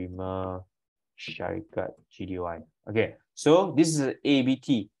terima syarikat GDY. Okay, so this is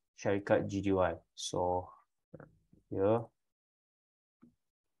ABT syarikat GDY. So here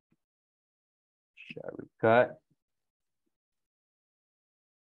syarikat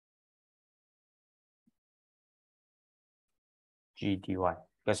GDY,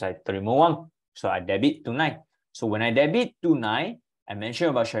 because I terima wang, so I debit tunai. So when I debit tunai, I mentioned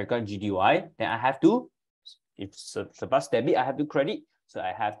about syarikat GDY, then I have to, if selepas debit, I have to credit. So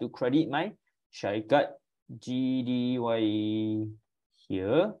I have to credit my syarikat GDY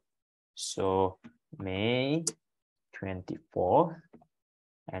here. So May 24,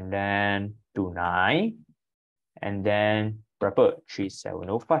 and then tunai, and then berapa?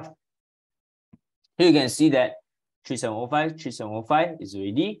 3705. Here you can see that 3705 is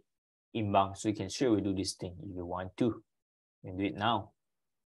already imbang. So you can straight away do this thing if you want to. You can do it now.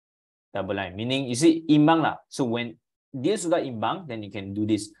 Double line, meaning you see imbang lah. So when dia sudah imbang, then you can do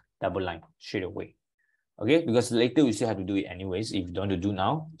this double line straight away. Okay, because later we still have to do it anyways. If you don't want to do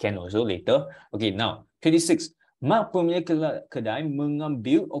now, can also later. Okay, now 26. Mak pemilik kedai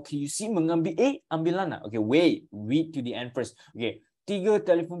mengambil. Okay, you see mengambil ambilan lah. Okay, wait, read to the end first. Okay, 3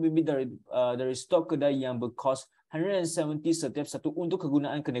 telefon bimbit dari stok kedai yang berkos 170 setiap satu untuk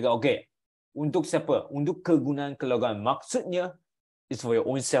kegunaan kenegaraan. Okay, untuk siapa? Untuk kegunaan keluarga. Maksudnya it's for your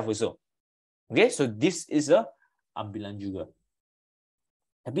own self also. Okay, so this is a ambilan juga.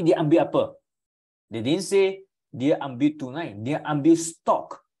 Tapi dia ambil apa? They didn't say dia ambil tunai. Dia ambil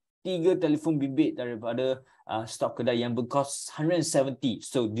stok 3 telefon bimbit daripada stok kedai yang berkos 170.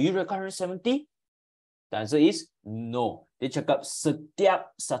 So do you reckon 170? The answer is no. Dia cakap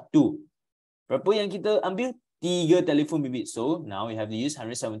setiap satu. Berapa yang kita ambil? 3 telefon bimbit. So now we have to use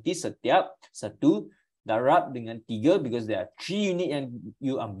 170 setiap satu darab dengan 3 because there are 3 unit yang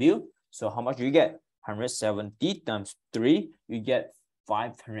you ambil. So how much do you get? 170 times 3, you get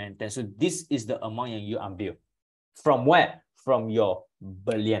 510. So this is the amount yang you ambil. From where? From your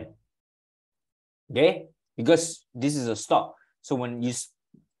belian. Okay? Because this is a stock. So when you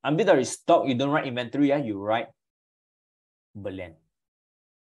ambil dari stock, you don't write inventory, you write belian.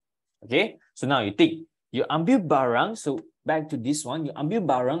 Okay? So now you think, you ambil barang, so back to this one, you ambil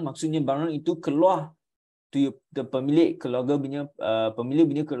barang, maksudnya barang itu keluar to the pemilik keluarga punya, pemilik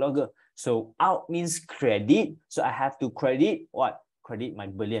punya keluarga. So out means credit, so I have to credit what? Credit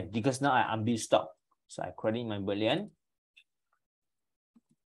my belian, because now I ambil stock. So I credit my belian.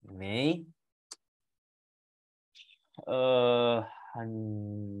 May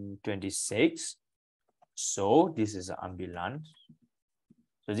 26. So this is an ambilan.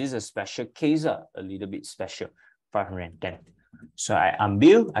 So this is a special case, a little bit special, 510. So I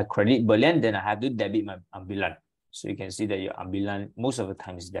ambil, I credit belian, then I have to debit my ambilan. So you can see that your ambilan most of the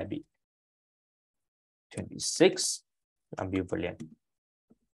time is debit. 26, ambivalent.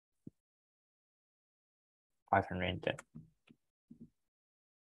 510.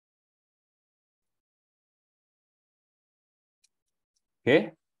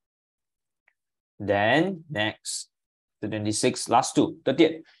 Okay. Then next, the 26, last two,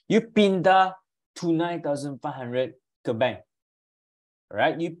 30th. You pindah to 9,500 ke bank.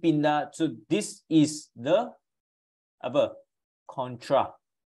 Right? You pindah. So this is the contra.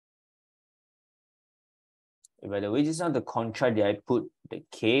 By the way, just now the contra, did I put the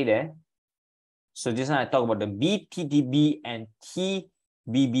K there? So just now I talk about the BTDB and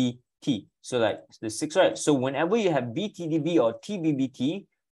TBBT. So like the 6, right? So whenever you have BTDB or TBBT,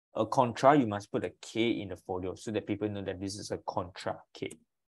 a contra, you must put a K in the folio so that people know that this is a contra K.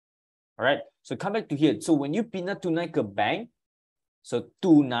 All right. So come back to here. So when you pindah tunai ke bank, so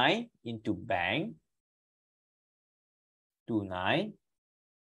tunai into bank, tunai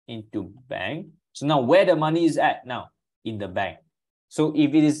into bank. So now where the money is at now? In the bank. So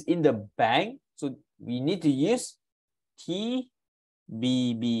if it is in the bank, so we need to use TBBT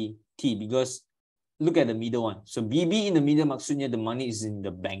because look at the middle one. So BB in the middle, maksudnya the money is in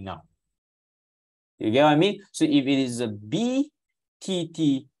the bank now. You get what I mean? So if it is a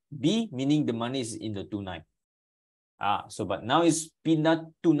BTTB, meaning the money is in the tunai. So but now it's pindah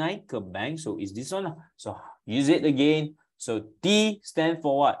tunai ke bank. So is this one. So use it again. So T stand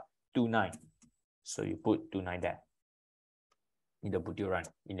for what? Tunai. So you put tunai there. In the butiran,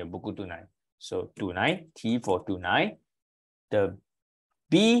 in the buku tunai. So tunai, T for tunai. The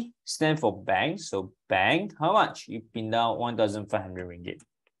B stand for bank. So bank, how much? You pindah 1,500 ringgit.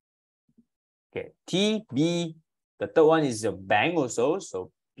 Okay, TB, the third one is the bank also.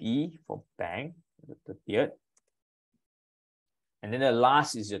 So B for bank, the 30th. And then the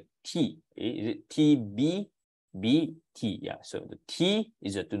last is a T. Is it TBBT? Yeah, so the T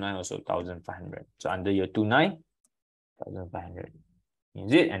is a tunai also, 1,500. So under your tunai, 1,500.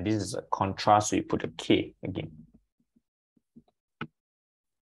 Is it? And this is a contrast, so you put a K again.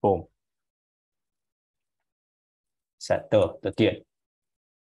 Boom. Settle, 30th.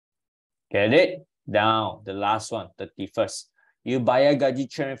 Get it? Down. The last one, 31st. You bayar gaji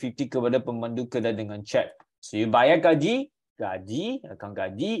 350 kepada pemandu kedai dengan cek. So you bayar gaji, account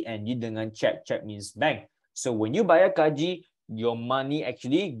gaji, and you dengan cek. Cek means bank. So when you bayar gaji, your money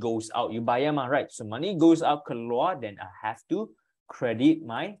actually goes out. You bayar mah, right? So money goes out, keluar, then I have to credit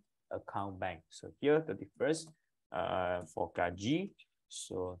my account bank. So here, 31st, for gaji.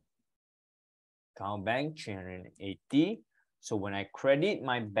 So account bank 380. So when I credit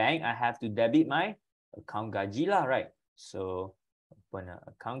my bank, I have to debit my account gaji lah, right? So open an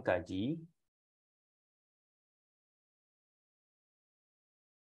account gaji.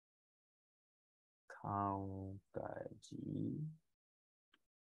 Account gaji.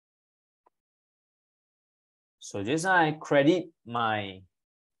 So just now I credit my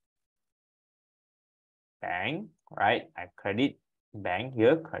bank, right? I credit bank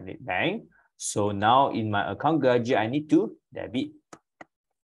here, credit bank. So now in my account gaji, I need to debit.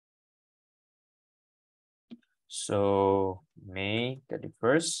 So May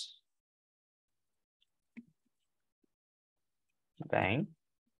 31st, bank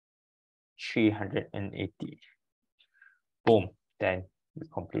 380. Boom. Then we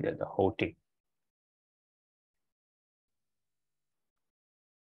completed the whole thing.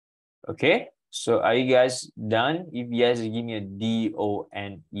 Okay. So are you guys done? If yes, give me a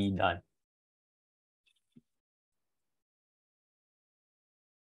D-O-N-E, done.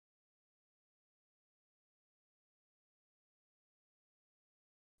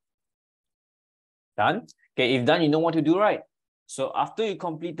 Done? Okay, if done, you know what to do, right? So after you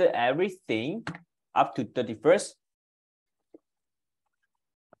completed everything up to 31st,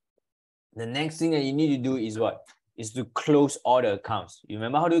 the next thing that you need to do is what? Is to close all the accounts. You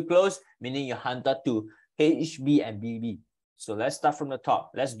remember how to close? Meaning you hunted to HB and BB. So let's start from the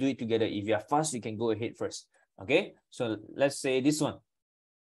top. Let's do it together. If you are fast, you can go ahead first. Okay, so let's say this one,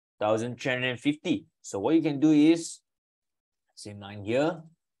 1,350. So what you can do is, same line here,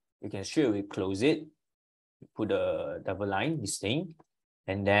 you can straight away close it. Put a double line, this thing.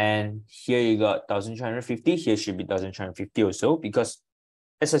 And then here you got 1,350. Here should be 1,350 also, because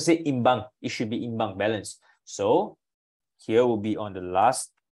as I said, imbang, it should be imbang, balance. So here will be on the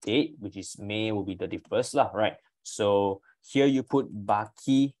last date, which is May, will be 31st lah, right? So here you put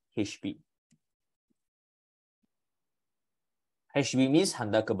baki HB. HB means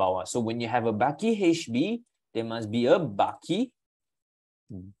handa ke bawah. So when you have a baki HB, there must be a baki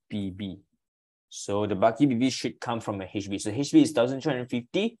BB. So the baki BB should come from a HB. So HB is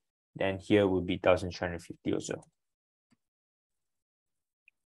 1,350. Then here will be 1,350 also.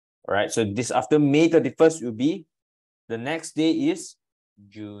 All right, so this after May 31st will be, the next day is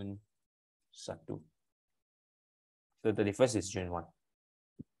June 1. So 31st is June 1.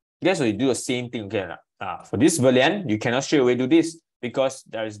 Okay, so you do the same thing again. For this variant, you cannot straight away do this because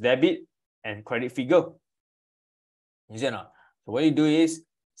there is debit and credit figure. You see or not? So what you do is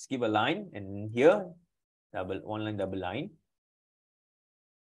skip a line, and here, one line, double line.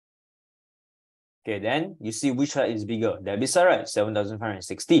 Okay, then you see which side is bigger. Debit side, right?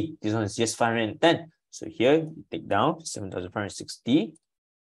 7,560. This one is just 510. So here you take down 7,560,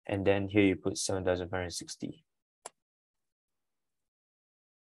 and then here you put 7,560.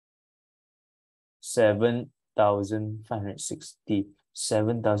 7,560.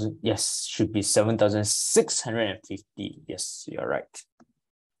 7,000. Yes, should be 7,650. Yes, you're right.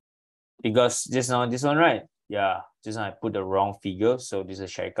 Because just now this one, right? Yeah, just now I put the wrong figure. So this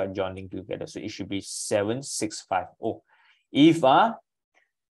is Syarikat joining together. So it should be 7,650.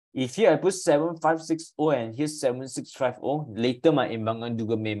 If here I put 7,560 and here's 7,650, later my imbangan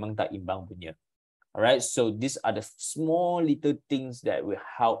juga memang tak imbang punya. Alright, so these are the small little things that will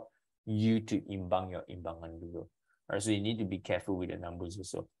help you to imbang your imbangan juga. Alright, so you need to be careful with the numbers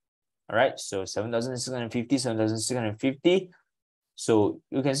also. Alright, so 7,650, 7,650. So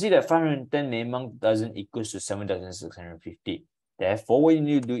you can see that 510 memang doesn't equal to 7,650. Therefore, what you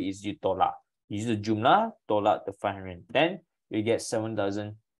need to do is you tolak. Use the jumlah, tolak the 510, you get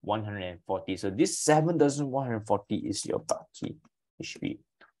 7,140. So this 7,140 is your baki HB.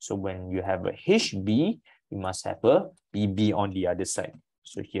 So when you have a HB, you must have a BB on the other side.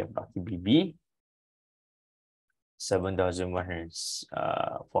 So here, baki BB,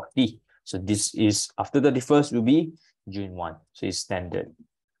 7,140. So this is after the first will be June 1. So it's standard.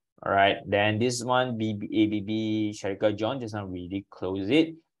 All right. Then this one, ABB, Syarikat John, just now really close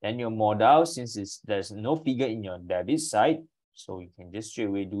it. Then your modal, since there's no figure in your debit side, so you can just straight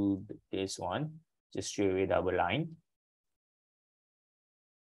away do this one. Just straight away double line.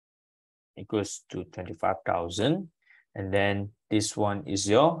 Equals to 25,000. And then this one is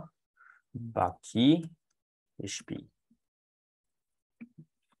your baki HB.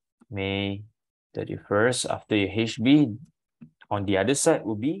 May 31st, after your HB, on the other side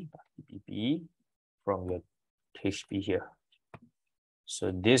will be BB from your HB here.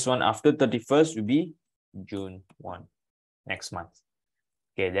 So this one after 31st will be June 1, next month.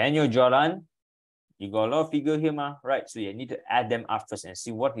 Okay, then your jalan, you got a lot of figure here, right? So you need to add them up first and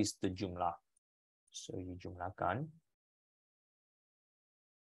see what is the jumlah. So you jumlahkan.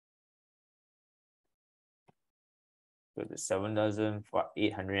 So the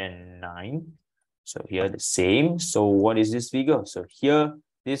 7,809. So here the same. So what is this figure? So here,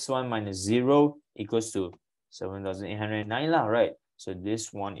 this one minus 0 equals to 7,809 lah, right? So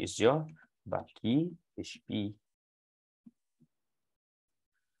this one is your baki HB.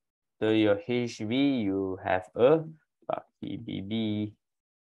 So your HB, you have a baki BB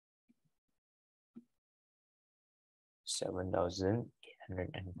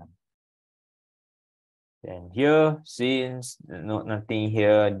 7,809. Then here, since nothing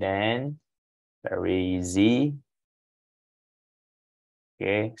here, then very easy.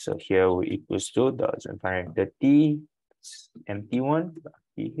 Okay, so here we equals to 1,530, empty one,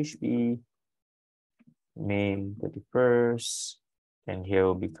 PHB, May 31st, and here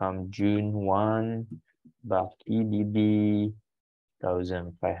will become June 1, Baki BB,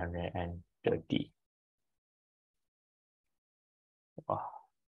 1,530.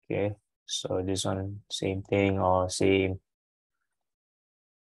 Okay, so this one, same thing or same.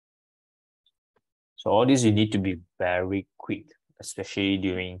 So all this you need to be very quick, especially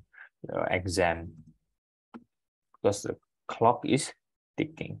during your exam, because the clock is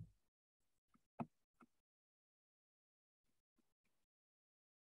ticking.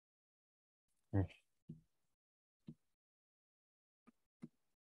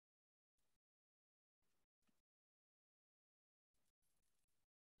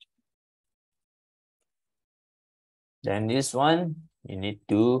 Then this one, you need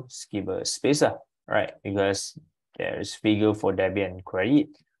to skip a space, right? Because there is figure for debit and credit.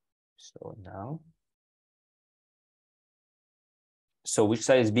 So now, so which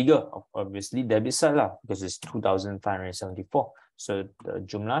side is bigger? Obviously debit side lah, because it's 2,574. So the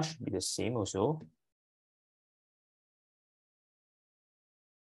jumlah should be the same also.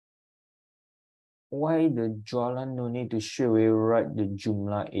 Why the jualan no need to straight away write the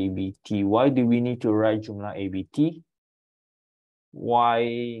jumlah ABT? Why do we need to write jumlah ABT?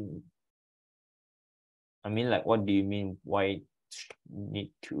 Why? I mean, like, what do you mean? Why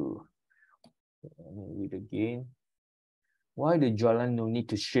need to read again? Why the jualan no need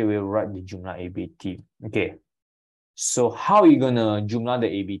to straight away write the jumlah ABT? Okay. So how are you gonna jumlah the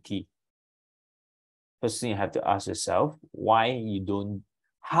ABT? First thing you have to ask yourself,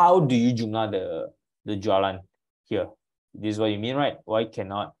 how do you jumlah the jualan here? This is what you mean, right? Why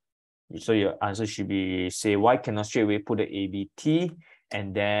cannot? So your answer should be, say, why cannot straight away put the ABT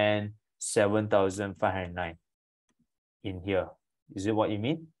and then 7,509 in here? Is it what you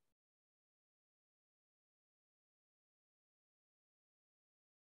mean?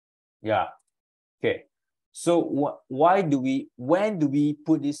 Yeah. Okay. So when do we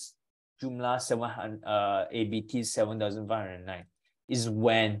put this jumlah 700 ABT 7,509? Is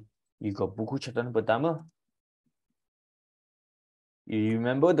when you got buku catatan pertama. You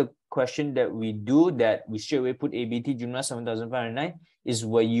remember the question that we do that we straight away put ABT jumlah 7,509 is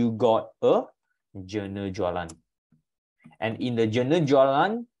where you got a journal jualan. And in the journal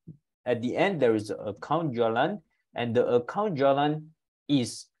jualan, at the end, there is an account jualan, and the account jualan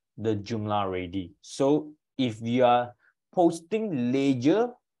is the jumlah ready. So if you are posting ledger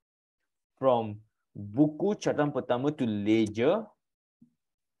from buku catatan pertama to ledger,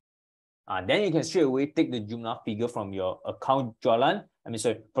 then you can straight away take the jumlah figure from your account jualan,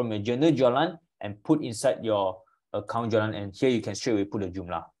 from your journal jualan and put inside your account jualan, and here you can straight away put the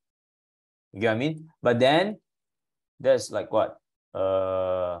jumlah. You get what I mean? But then that's like what?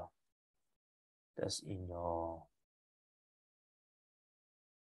 That's in your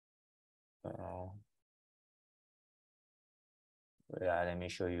yeah, let me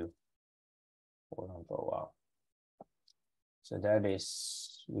show you. Hold on for a while. So that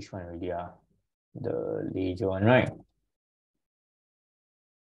is which one already? The ledger one, right?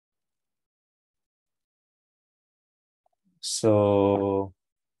 So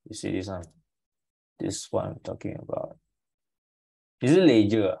you see this one. This one I'm talking about. Is it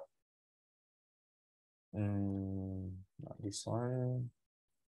ledger? Not this one.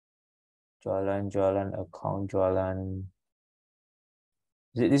 Jualan, account jualan.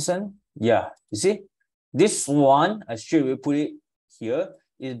 Is it this one? Yeah, you see? This one, I straight away put it here,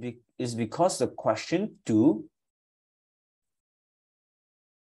 is because the question 2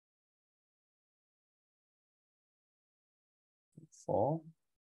 4.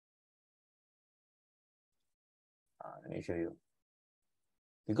 Let me show you.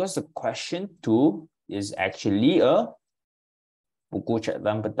 Because the question 2 is actually a buku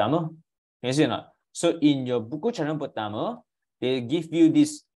catatan pertama. Can you see or not? So in your buku catatan pertama, they give you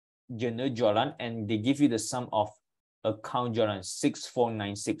this journal jualan and they give you the sum of account jualan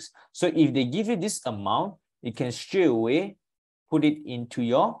 6496. So if they give you this amount, you can straight away put it into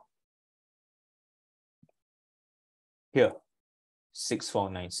your here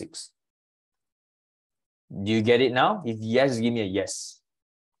 6496. Do you get it now? If yes, give me a yes.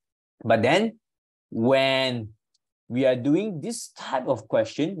 But then when we are doing this type of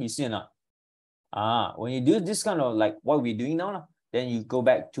question, you see or not? When you do this kind of like what we're doing now, then you go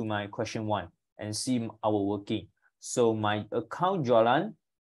back to my question 1 and see our working. So my account jualan,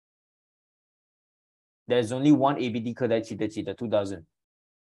 there's only one ABD kedai cita-cita 2,000.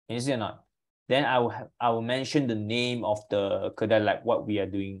 Can you see or not? Then I will mention the name of the kedai like what we are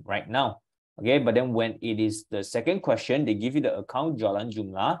doing right now. Okay, but then when it is the second question, they give you the account jualan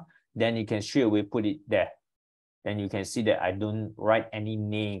jumlah, then you can straight away put it there. Then you can see that I don't write any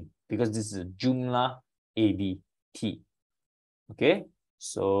name because this is a jumlah ABT. Okay,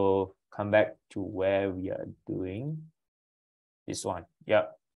 so come back to where we are doing this one. Yeah.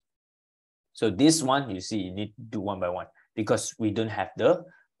 So this one, you see, you need to do one by one because we don't have the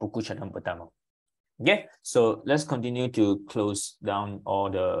buku catatan pertama. Okay, so let's continue to close down all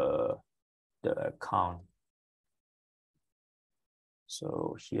the account.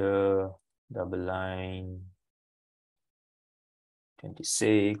 So here, double line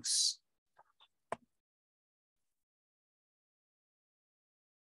 26.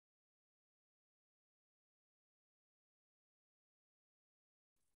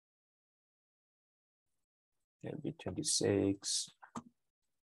 It'll be 26.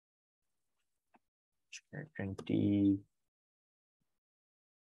 20.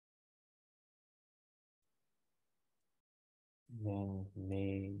 Then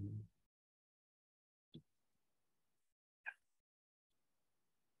May.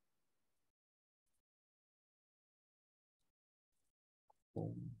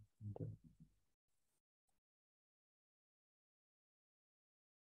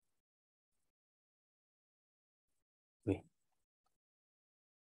 Wait.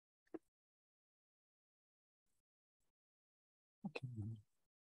 Okay.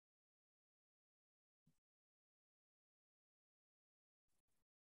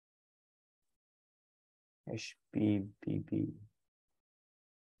 HPBB.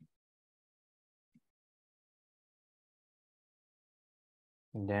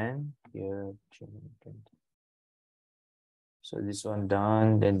 And then here, so this one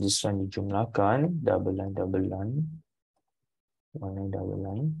done, then this one dijumlahkan, double line, one line, double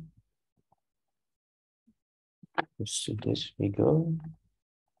line. So this figure,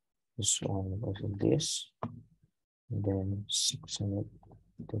 this one was this, and then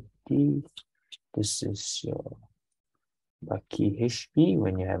 630. This is your Baki HP.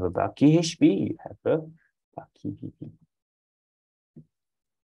 When you have a Baki HP, you have a Baki BP.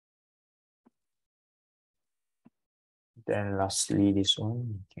 Then lastly, this one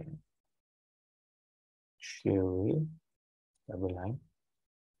you can share away, double line.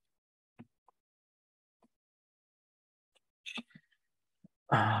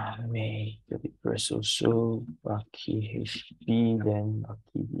 Make the press also Baki HP, then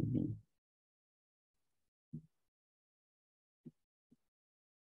Baki BB.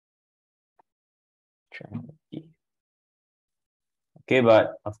 Okay,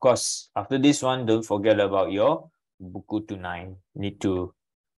 but of course, after this one, don't forget about your Buku to 9. Need to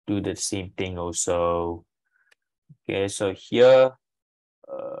do the same thing also. Okay, so here,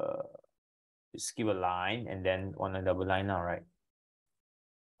 skip a line and then on a double line now, right?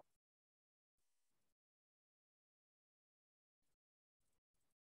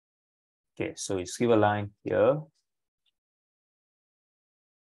 Okay, so you skip a line here.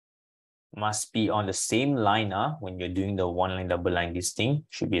 Must be on the same line when you're doing the one line, double line, this thing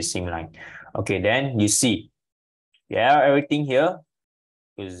should be the same line. Okay, then you see, yeah, everything here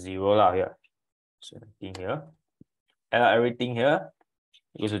is 0 lah here. So everything here, everything here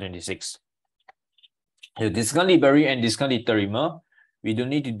equals to 26. So discount library and discount determiner, we don't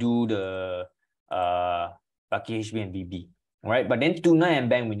need to do the Baki HB and BB, right? But then 29 and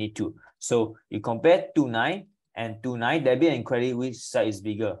bank we need to. So you compare 29 and 29, debit and credit, which side is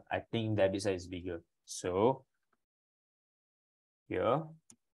bigger? I think debit side is bigger. So here,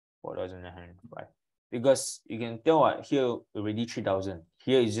 4,905. Because you can tell what here already 3,000.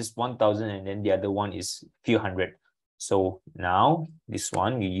 Here is just 1,000 and then the other one is few hundred. So now this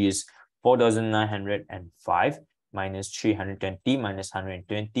one you use 4,905 minus 320 minus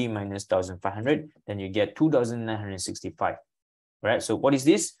 120 minus 1,500. Then you get 2,965. Right? So what is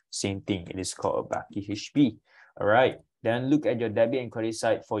this? Same thing. It is called a Baki HB. All right. Then look at your debit and credit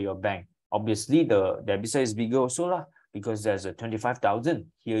side for your bank. Obviously, the debit side is bigger also lah, because there's a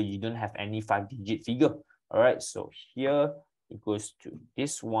 25,000. Here you don't have any 5-digit figure. All right. So here equals to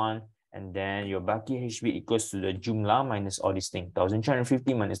this one. And then your Baki HB equals to the jumlah minus all these things.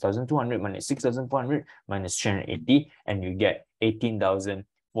 1,350 minus 1,200 minus 6,400 minus 380. And you get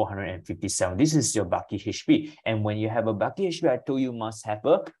 18,457. This is your Baki HB. And when you have a Baki HB, I told you must have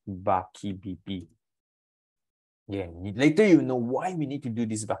a Baki BP. Yeah, later you know why we need to do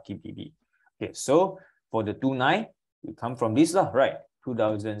this Baki BP. Okay, so for the 29, you come from this lah, right?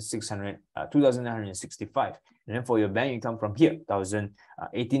 2,965. And then for your bank, you come from here,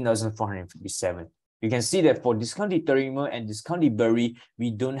 18,457. You can see that for discount determiner and discount library,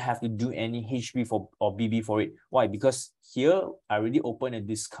 we don't have to do any HB for or BB for it. Why? Because here I already opened a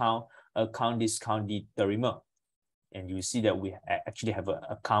discount determiner. And you see that we actually have an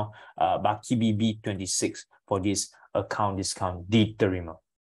account Baki BB 26 for this account discount determiner.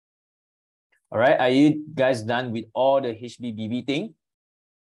 All right, are you guys done with all the HB BB thing?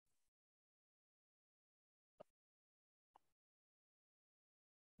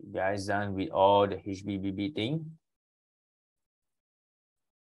 You guys done with all the HB BB thing?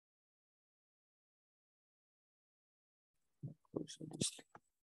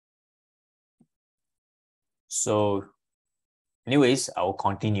 So anyways, I will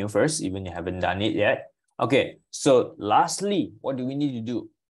continue first, even if you haven't done it yet. Okay, so lastly, what do we need to do?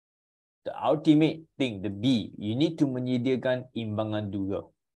 The ultimate thing, the B, you need to menyediakan imbangan Duga.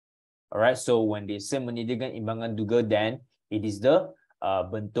 Alright, so when they say menyediakan imbangan Duga, then it is the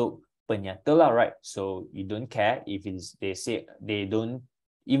bentuk penyata lah, right? So you don't care if it's they say they don't,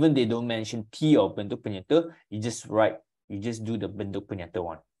 even they don't mention P or bentuk penyata, you just write, you just do the bentuk penyata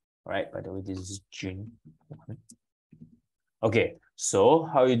one. Right, by the way, this is June. Okay, so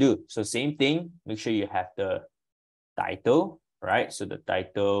how you do? So same thing, make sure you have the title, right? So the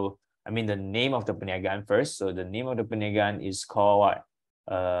title, I mean the name of the perniagaan first. So the name of the perniagaan is called what?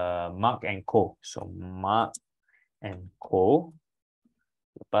 Mark and Co. So Mark and Co.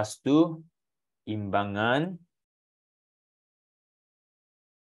 Lepas tu imbangan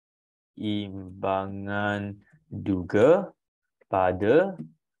Duga pada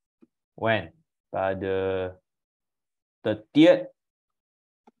when? Pada 30th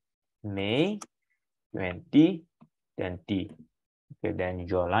May 2020. Okay, then you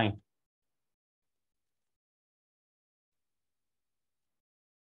draw a line.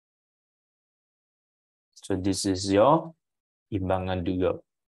 So this is your Imbangan Duga.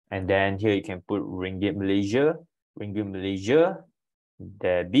 And then here you can put Ringgit Malaysia,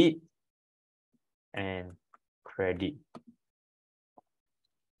 debit, and credit.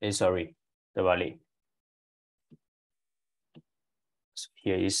 Sorry, terbalik. So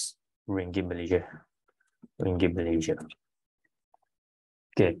here is Ringgit Malaysia.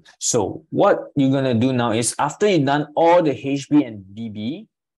 Okay, so what you're gonna do now is after you've done all the HB and DB,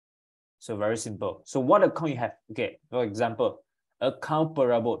 so very simple. So what account you have? Okay, for example, account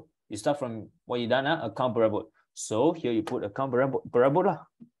perabot. You start from what you done, account perabot. So here you put account perabot lah.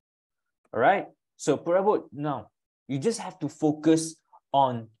 All right. So perabot now, you just have to focus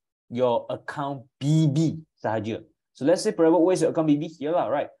on your account BB sahaja. So let's say perabot, where's your account BB? Here lah,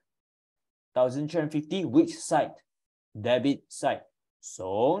 right? 1,350, which side? Debit side.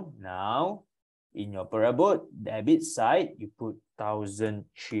 So now in your perabot debit side, you put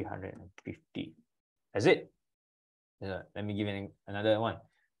 1,350. That's it. Let me give you another one.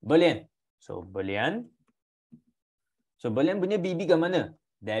 Belian. So belian. So belian punya BB ke mana?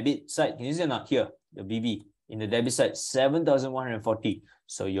 Debit side. Can you see or not? Here, the BB in the debit side, 7,140.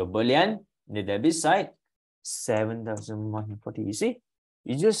 So your belian in the debit side, 7,140. You see?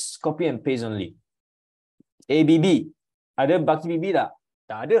 You just copy and paste only. ABB. Ada baki BB tak?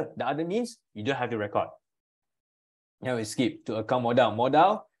 Tak ada. The other means you don't have to record. Now we skip to account modal.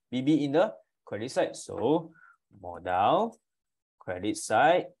 Modal, BB in the credit side. So modal, credit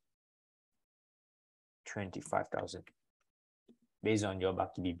side, 25,000. Based on your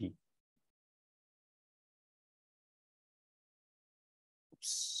baki BB.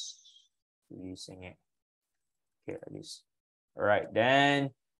 Oops. Releasing it. Okay, like this. All right,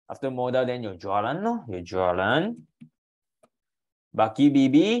 then after modal, then your jualan, no? Your jualan. Baki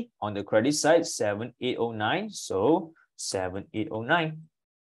BB on the credit side, 7,809. So 7,809.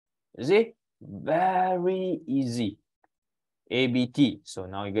 You see? Very easy. ABT. So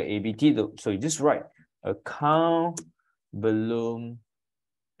now you get ABT. So you just write account belum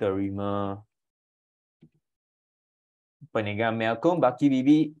terima peningan Melkom baki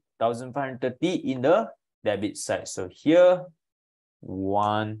BB 1,530 in the debit side. So here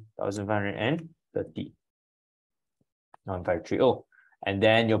 1,530. 1,530. And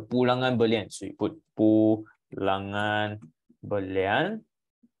then your pulangan belian. So you put pulangan belian.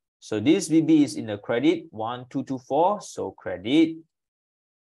 So this BB is in the credit 1,224. So credit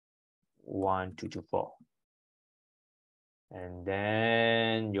 1,224. And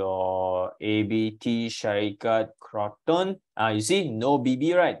then your ABT Syarikat Croton. You see, no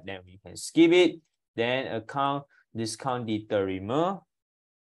BB, right? Then we can skip it. Then account discount diterima.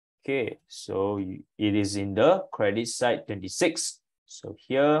 Okay, so it is in the credit side 26. So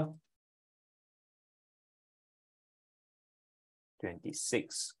here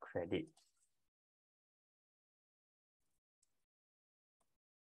 26 credit.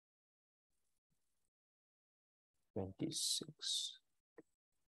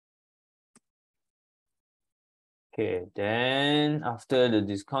 Okay, then after the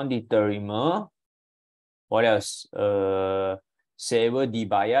discount diterima, what else? Sewa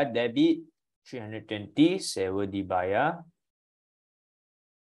dibayar debit 320, sewa dibayar.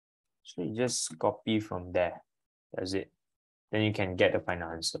 So you just copy from there. That's it. Then you can get the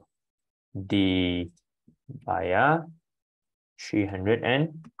final answer. Dibayar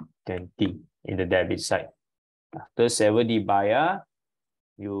 320 in the debit side. After sewa dibayar,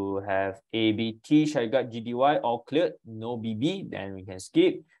 you have ABT, Syarikat GDY, all cleared, no BB, then we can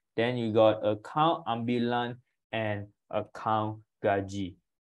skip. Then you got account ambilan and account gaji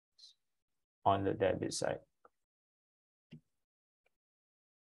on the debit side.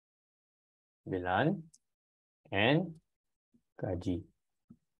 Ambilan and gaji.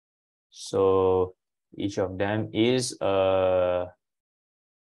 So each of them is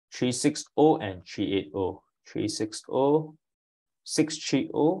 360 and 380. 360,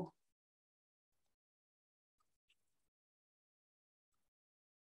 630.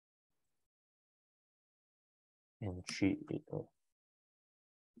 And 380.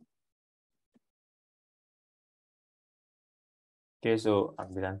 Okay, so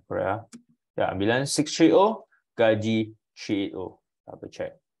ambilan per ambilan 630, gaji 380. Double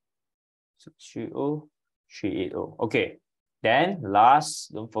check. 630, 380. Okay. Then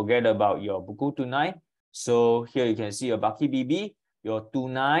last, don't forget about your buku tunai. So here you can see your baki BB, your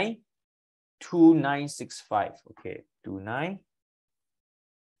tunai 2965. Okay, tunai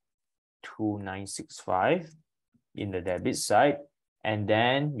 2965 in the debit side, and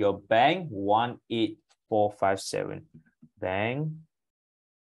then your bank 18457. Bank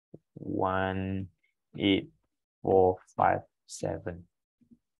 18457.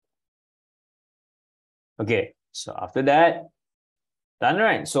 Okay, so after that, done,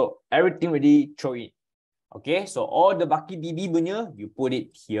 right? So everything ready, throw in. Okay, so all the baki BB punya, you put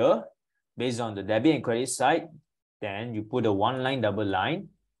it here based on the debit and credit side. Then you put a one line, double line,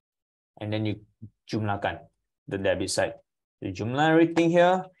 and then you jumlahkan the debit side. You jumlah everything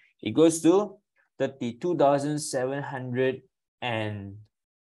here. It goes to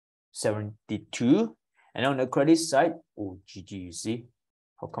 32,772. And on the credit side, oh, GG, you see?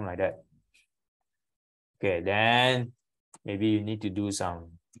 How come like that? Okay, then maybe you need to do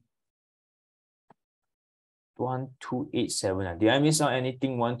some 1287. Did I miss out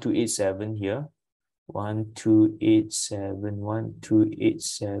anything? 1287 here. 1287,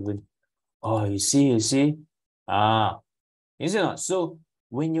 1287. Oh, you see. Is it not? So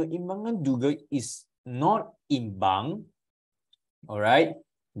when your Imbangan Duga is not imbang, all right,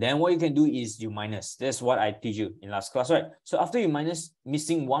 then what you can do is you minus. That's what I teach you in last class, right? So after you minus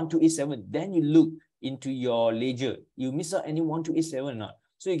missing 1287, then you look into your ledger. You miss out any 1287 or not?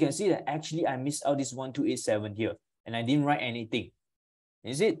 So you can see that actually I missed out this 1287 here and I didn't write anything.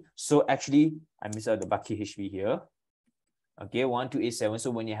 Is it? So actually I missed out the Baki HB here. Okay, 1287.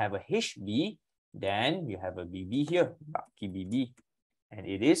 So when you have a HB, then you have a BB here, Baki BB, and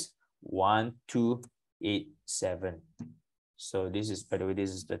it is 1287. So this is, by the way,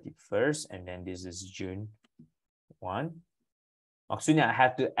 this is 31st, and then this is June 1. Maksudnya I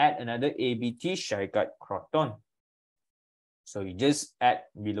have to add another ABT Syarikat Kroton. So you just add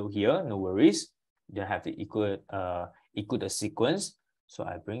below here, no worries. You don't have to equal the sequence. So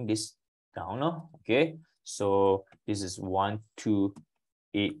I bring this down now. Okay. So this is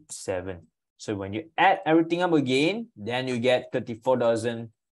 1287. So when you add everything up again, then you get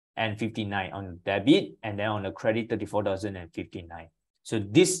 34,059 on debit, and then on the credit 34,059. So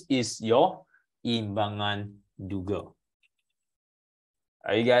this is your Imbangan Duga.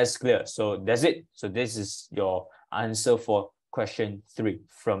 Are you guys clear? So that's it. So this is your answer for question 3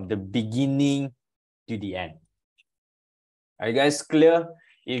 from the beginning to the end. Are you guys clear?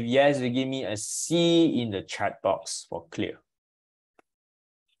 If yes, you give me a C in the chat box for clear.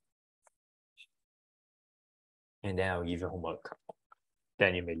 And then I'll give you homework.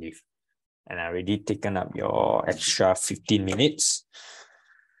 Then you may leave. And I already taken up your extra 15 minutes.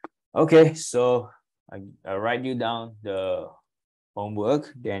 Okay, so I write you down the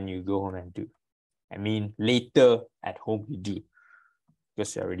homework, then you go home and do. I mean, later at home you do,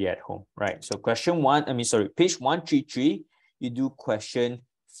 because you're already at home, right? So page 133, you do question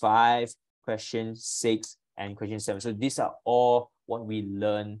 5, question 6, and question 7. So these are all what we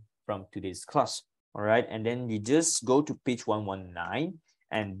learned from today's class, all right? And then you just go to page 119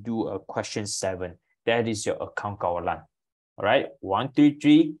 and do a question 7. That is your account kawalan, all right?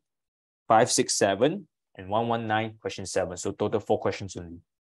 133, 5, 6, 7, and 119, question 7. So total 4 questions only.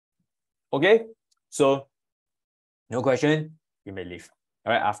 Okay, so no question, you may leave.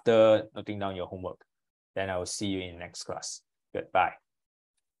 All right, after noting down your homework. Then I will see you in the next class. Goodbye.